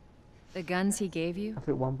 The guns he gave you, I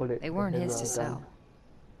think one bullet. they weren't his to sell.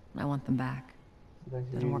 I want them back.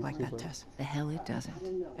 Doesn't work like that, Tess. The hell it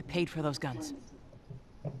doesn't. I paid for those guns.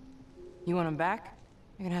 You want them back?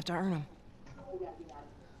 You're gonna have to earn them.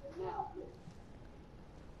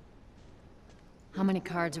 How many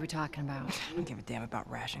cards are we talking about? I don't give a damn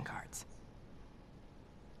about ration cards.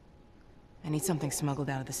 I need something smuggled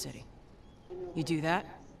out of the city. You do that,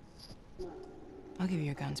 I'll give you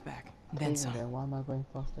your guns back. Then some. Then why am I going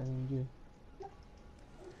faster than you?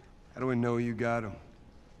 How do we know you got them?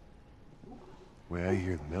 Well, I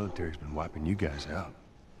hear the military's been wiping you guys out.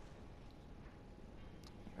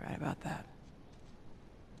 You're right about that.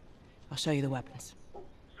 I'll show you the weapons.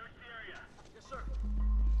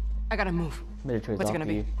 I gotta move. Military's What's it gonna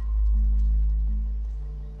after be? you.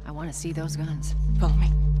 I want to see those guns. Follow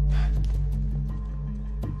me.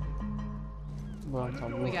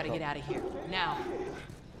 We gotta get out of here now.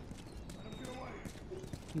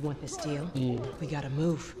 You want this deal? Yeah. We gotta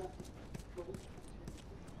move.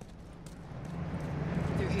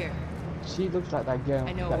 Through here. She looks like that girl,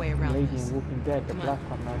 I know a that way around lady this. in Walking Dead, the Come black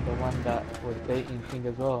one, man, the one that was dating thing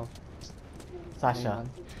as well. Sasha.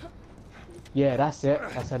 Yeah, that's it.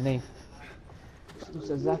 That's her name. She looks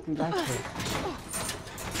exactly like her.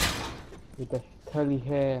 With the curly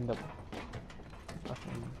hair and the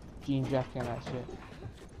fucking jean jacket and that shit.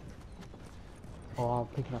 Oh, I'm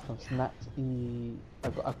picking up some snacks.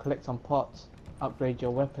 I collect some parts. Upgrade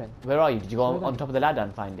your weapon. Where are you? Did you go on top of the ladder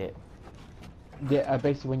and find it? Yeah,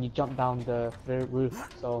 basically when you jump down the roof,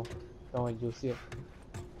 so don't worry, you'll see it.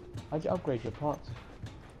 How'd you upgrade your parts?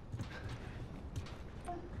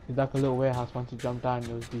 It's like a little warehouse. Once you jump down,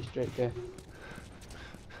 you'll be straight there.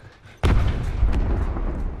 I'm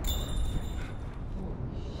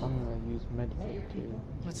gonna use medkit too.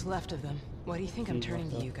 What's left of them? Why do you think I'm turning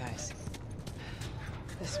to you guys?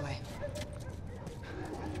 This way.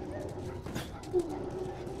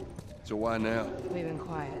 So why now? We've been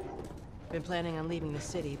quiet. Been planning on leaving the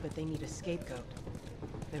city, but they need a scapegoat.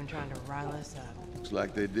 They've been trying to rile us up. Looks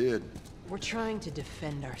like they did. We're trying to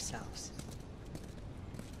defend ourselves.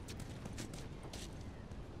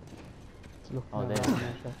 Oh, there.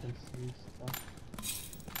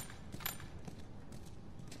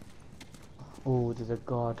 Oh, there's a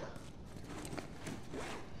guard.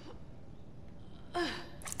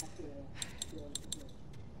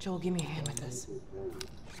 Joel, give me a hand with this.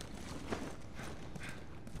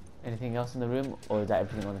 Anything else in the room, or is that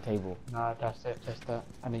everything on the table? Nah, that's it, just that.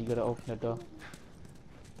 And then you gotta open the door.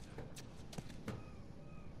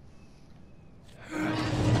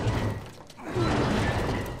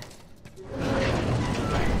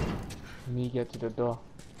 Me get to the door.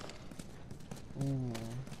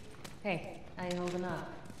 Hey, how you holding up?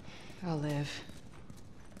 I'll live.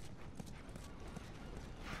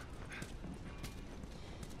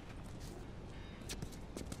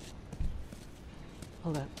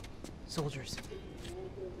 Hold up. Soldiers.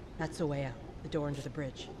 That's the way out. The door under the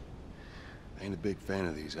bridge. I ain't a big fan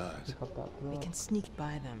of these eyes. We can sneak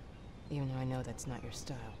by them, even though I know that's not your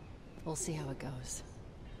style. We'll see how it goes.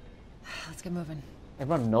 Let's get moving.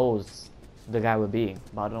 Everyone knows the guy we're being,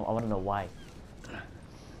 but I want to know why.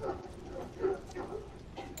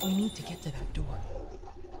 We need to get to that door.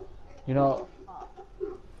 You know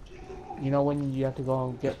when you have to go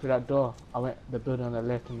and get through that door? I went the building on the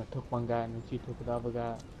left and I took one guy and then she took the other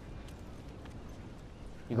guy.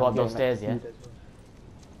 You go up those stairs, yeah?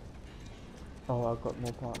 Oh, I've got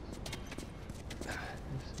more parts.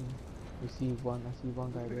 I see one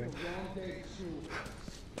guy there.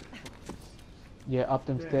 Yeah, up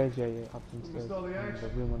them stairs, yeah, up them stairs. The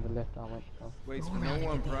room on the left I went from. Wait, so no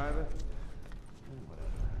one private?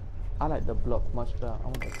 I like the block much better. I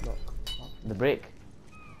want the block. The brick?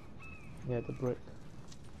 Yeah, the brick.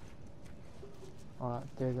 Alright,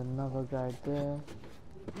 there's another guy there.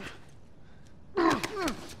 I'll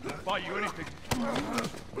buy you anything.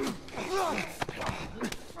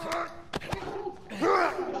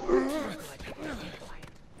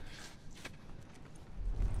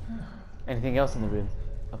 Anything else in the room,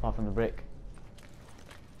 apart from the brick?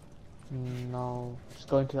 No, just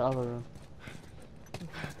go into the other room.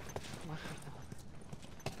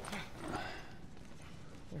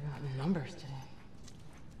 You're not in numbers today.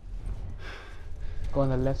 Go on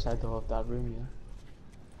the left side of that room, yeah.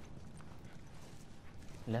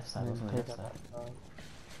 Left side, And what's on then the take left that side? side.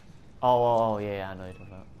 Oh, yeah, I know what you're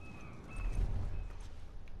talking about.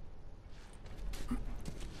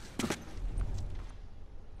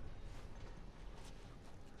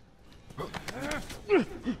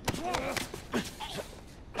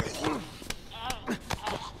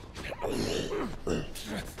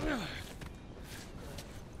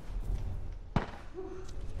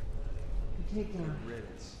 takedown.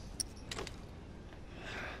 Riddance.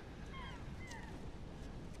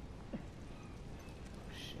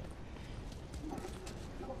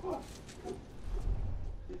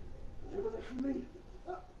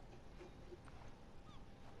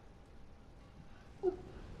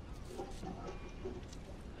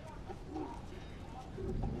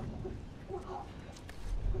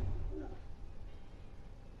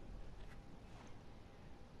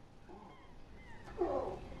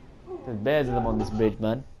 There's bears of them on this bridge,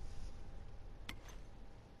 man.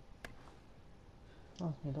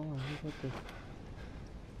 Oh, I don't want to look at this.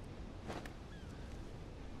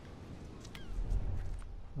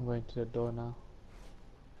 I'm going to the door now.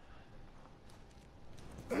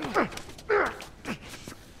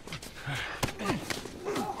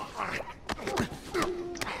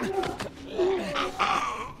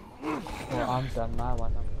 Well, I'm done my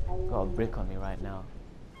one. Got a brick on me right now.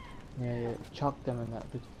 Yeah, yeah, chuck them and that,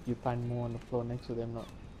 but you find more on the floor next to them, not.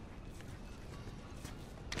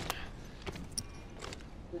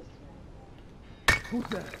 Who's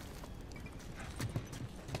that?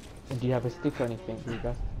 And do you have a stick or anything? You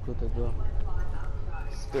guys good as well.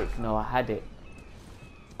 Stick? No, I had it.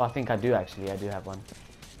 Oh, I think I do actually. I do have one.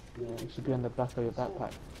 Yeah, it should be on the back of your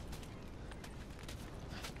backpack.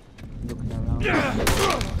 Looking around.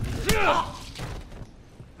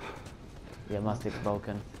 Yeah, my stick's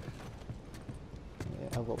broken.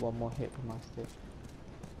 Yeah, I've got one more hit with my stick.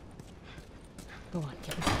 Go on,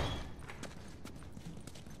 get me.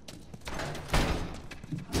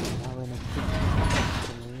 Now we're in a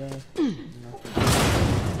kitchen.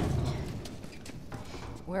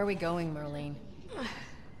 Where are we going, Marlene?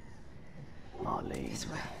 Marlene. This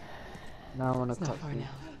way. Now I want to It's not cut far through. now.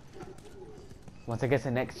 Once I get to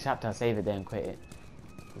the next chapter, I'll save it there and quit it.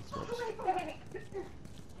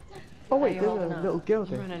 Oh wait, you there's holding a up? little girl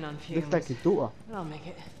You're there. running on Looks fumes. like his daughter. I'll make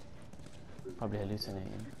it. Probably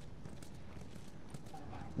hallucinating.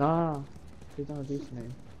 No, she's not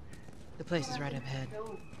hallucinating. The place is right up ahead.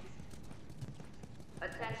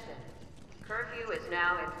 Attention. Curfew is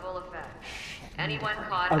now in full effect. Anyone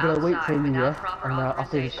caught I'm gonna wait outside for you, without yeah? proper And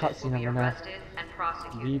after this authorization will cutscene, be I'm gonna arrested and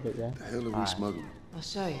prosecuted. leave it, yeah? The hell are we smuggling? I'll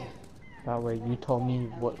show you. That way you told me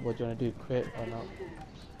what you wanna do, quit or not.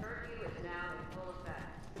 Curfew is now in full effect.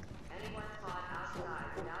 Anyone caught outside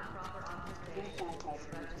without proper authorization will be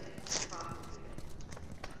arrested and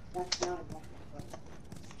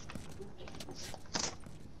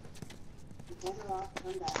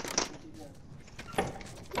prosecuted.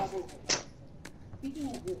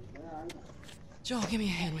 Joel, give me a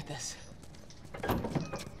hand with this.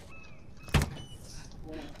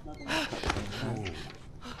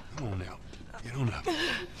 Come on now. Get on up.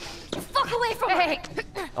 Fuck away from her!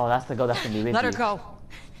 Oh, that's the girl that's gonna be with Let her you. go.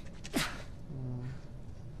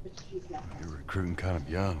 You're recruiting kind of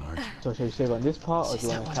young, aren't you? So should we save on this part or do She's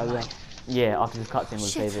you not wanna one of carry on? mine. Yeah, after this cutscene, we'll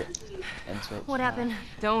Shit. save it and switch. What happened?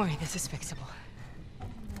 Don't worry, this is fixable.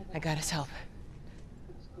 I got his help.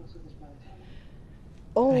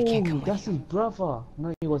 Oh, can't come with that's his brother.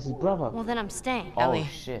 No, he was his brother. Well, then I'm staying. Oh Ellie.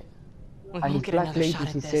 shit. We And won't his get black another lady, shot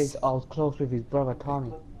he at says this. I was close with his brother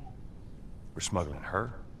Tommy. We're smuggling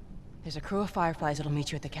her? There's a crew of Fireflies that'll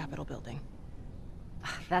meet you at the Capitol building.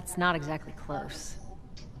 That's not exactly close.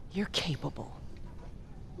 You're capable.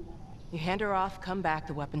 You hand her off, come back,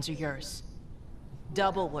 the weapons are yours.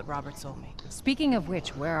 Double what Robert sold me. Speaking of which,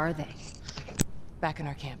 where are they? Back in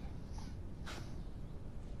our camp.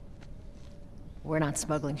 We're not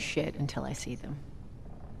smuggling shit until I see them.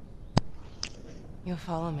 You'll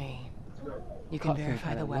follow me. You can Cutscene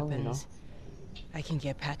verify the kinda long, you know? weapons. I can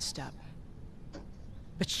get patched up.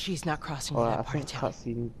 But she's not crossing to Alright, I that part of think town.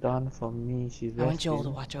 cutscene done for me. She's I want Joel to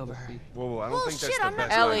resting. watch over her. Whoa, I don't think that's Bullshit, the I'm not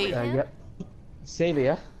best Ellie. idea. Yep. Save it,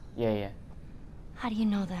 yeah? Yeah, yeah. How do you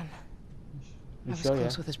know them? I You was sure,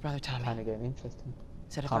 close yeah? with his brother Tommy. Kinda getting interesting.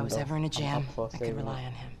 Said if Calm I was down. ever in a I'm jam, up for I could saving rely it.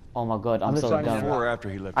 on him. Oh my god, I'm I'm so just trying to dumb. Before or after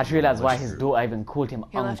he left I just you, realized why West his Group. daughter even called him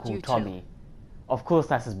He left Uncle you too. Tommy. Of course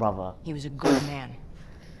that's his brother. He was a good man.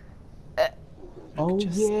 Oh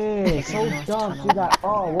Just yeah, take so the North dumb. Tunnel. She's like,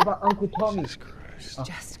 oh, what about Uncle Tommy?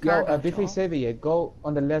 Just Yo, cargo, before you Joel. save it, yeah, go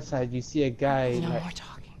on the left side. You see a guy No like more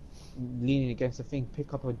talking. leaning against the thing.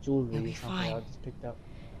 Pick up a jewelry You'll be or something. fine. I just picked up.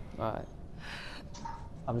 Alright.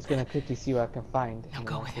 I'm just gonna quickly see what I can find. Now and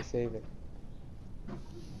go then with to save it.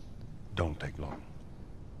 Don't take long.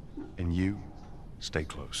 And you, stay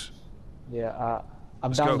close. Yeah, I'm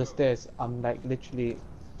Let's down go. the stairs. I'm like literally.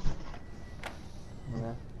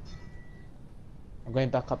 Yeah. I'm going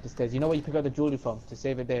back up the stairs. You know where you pick up the jewelry from? To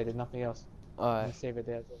save it there. There's nothing else. Alright. Save it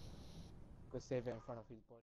there as well. Go save it in front of his body.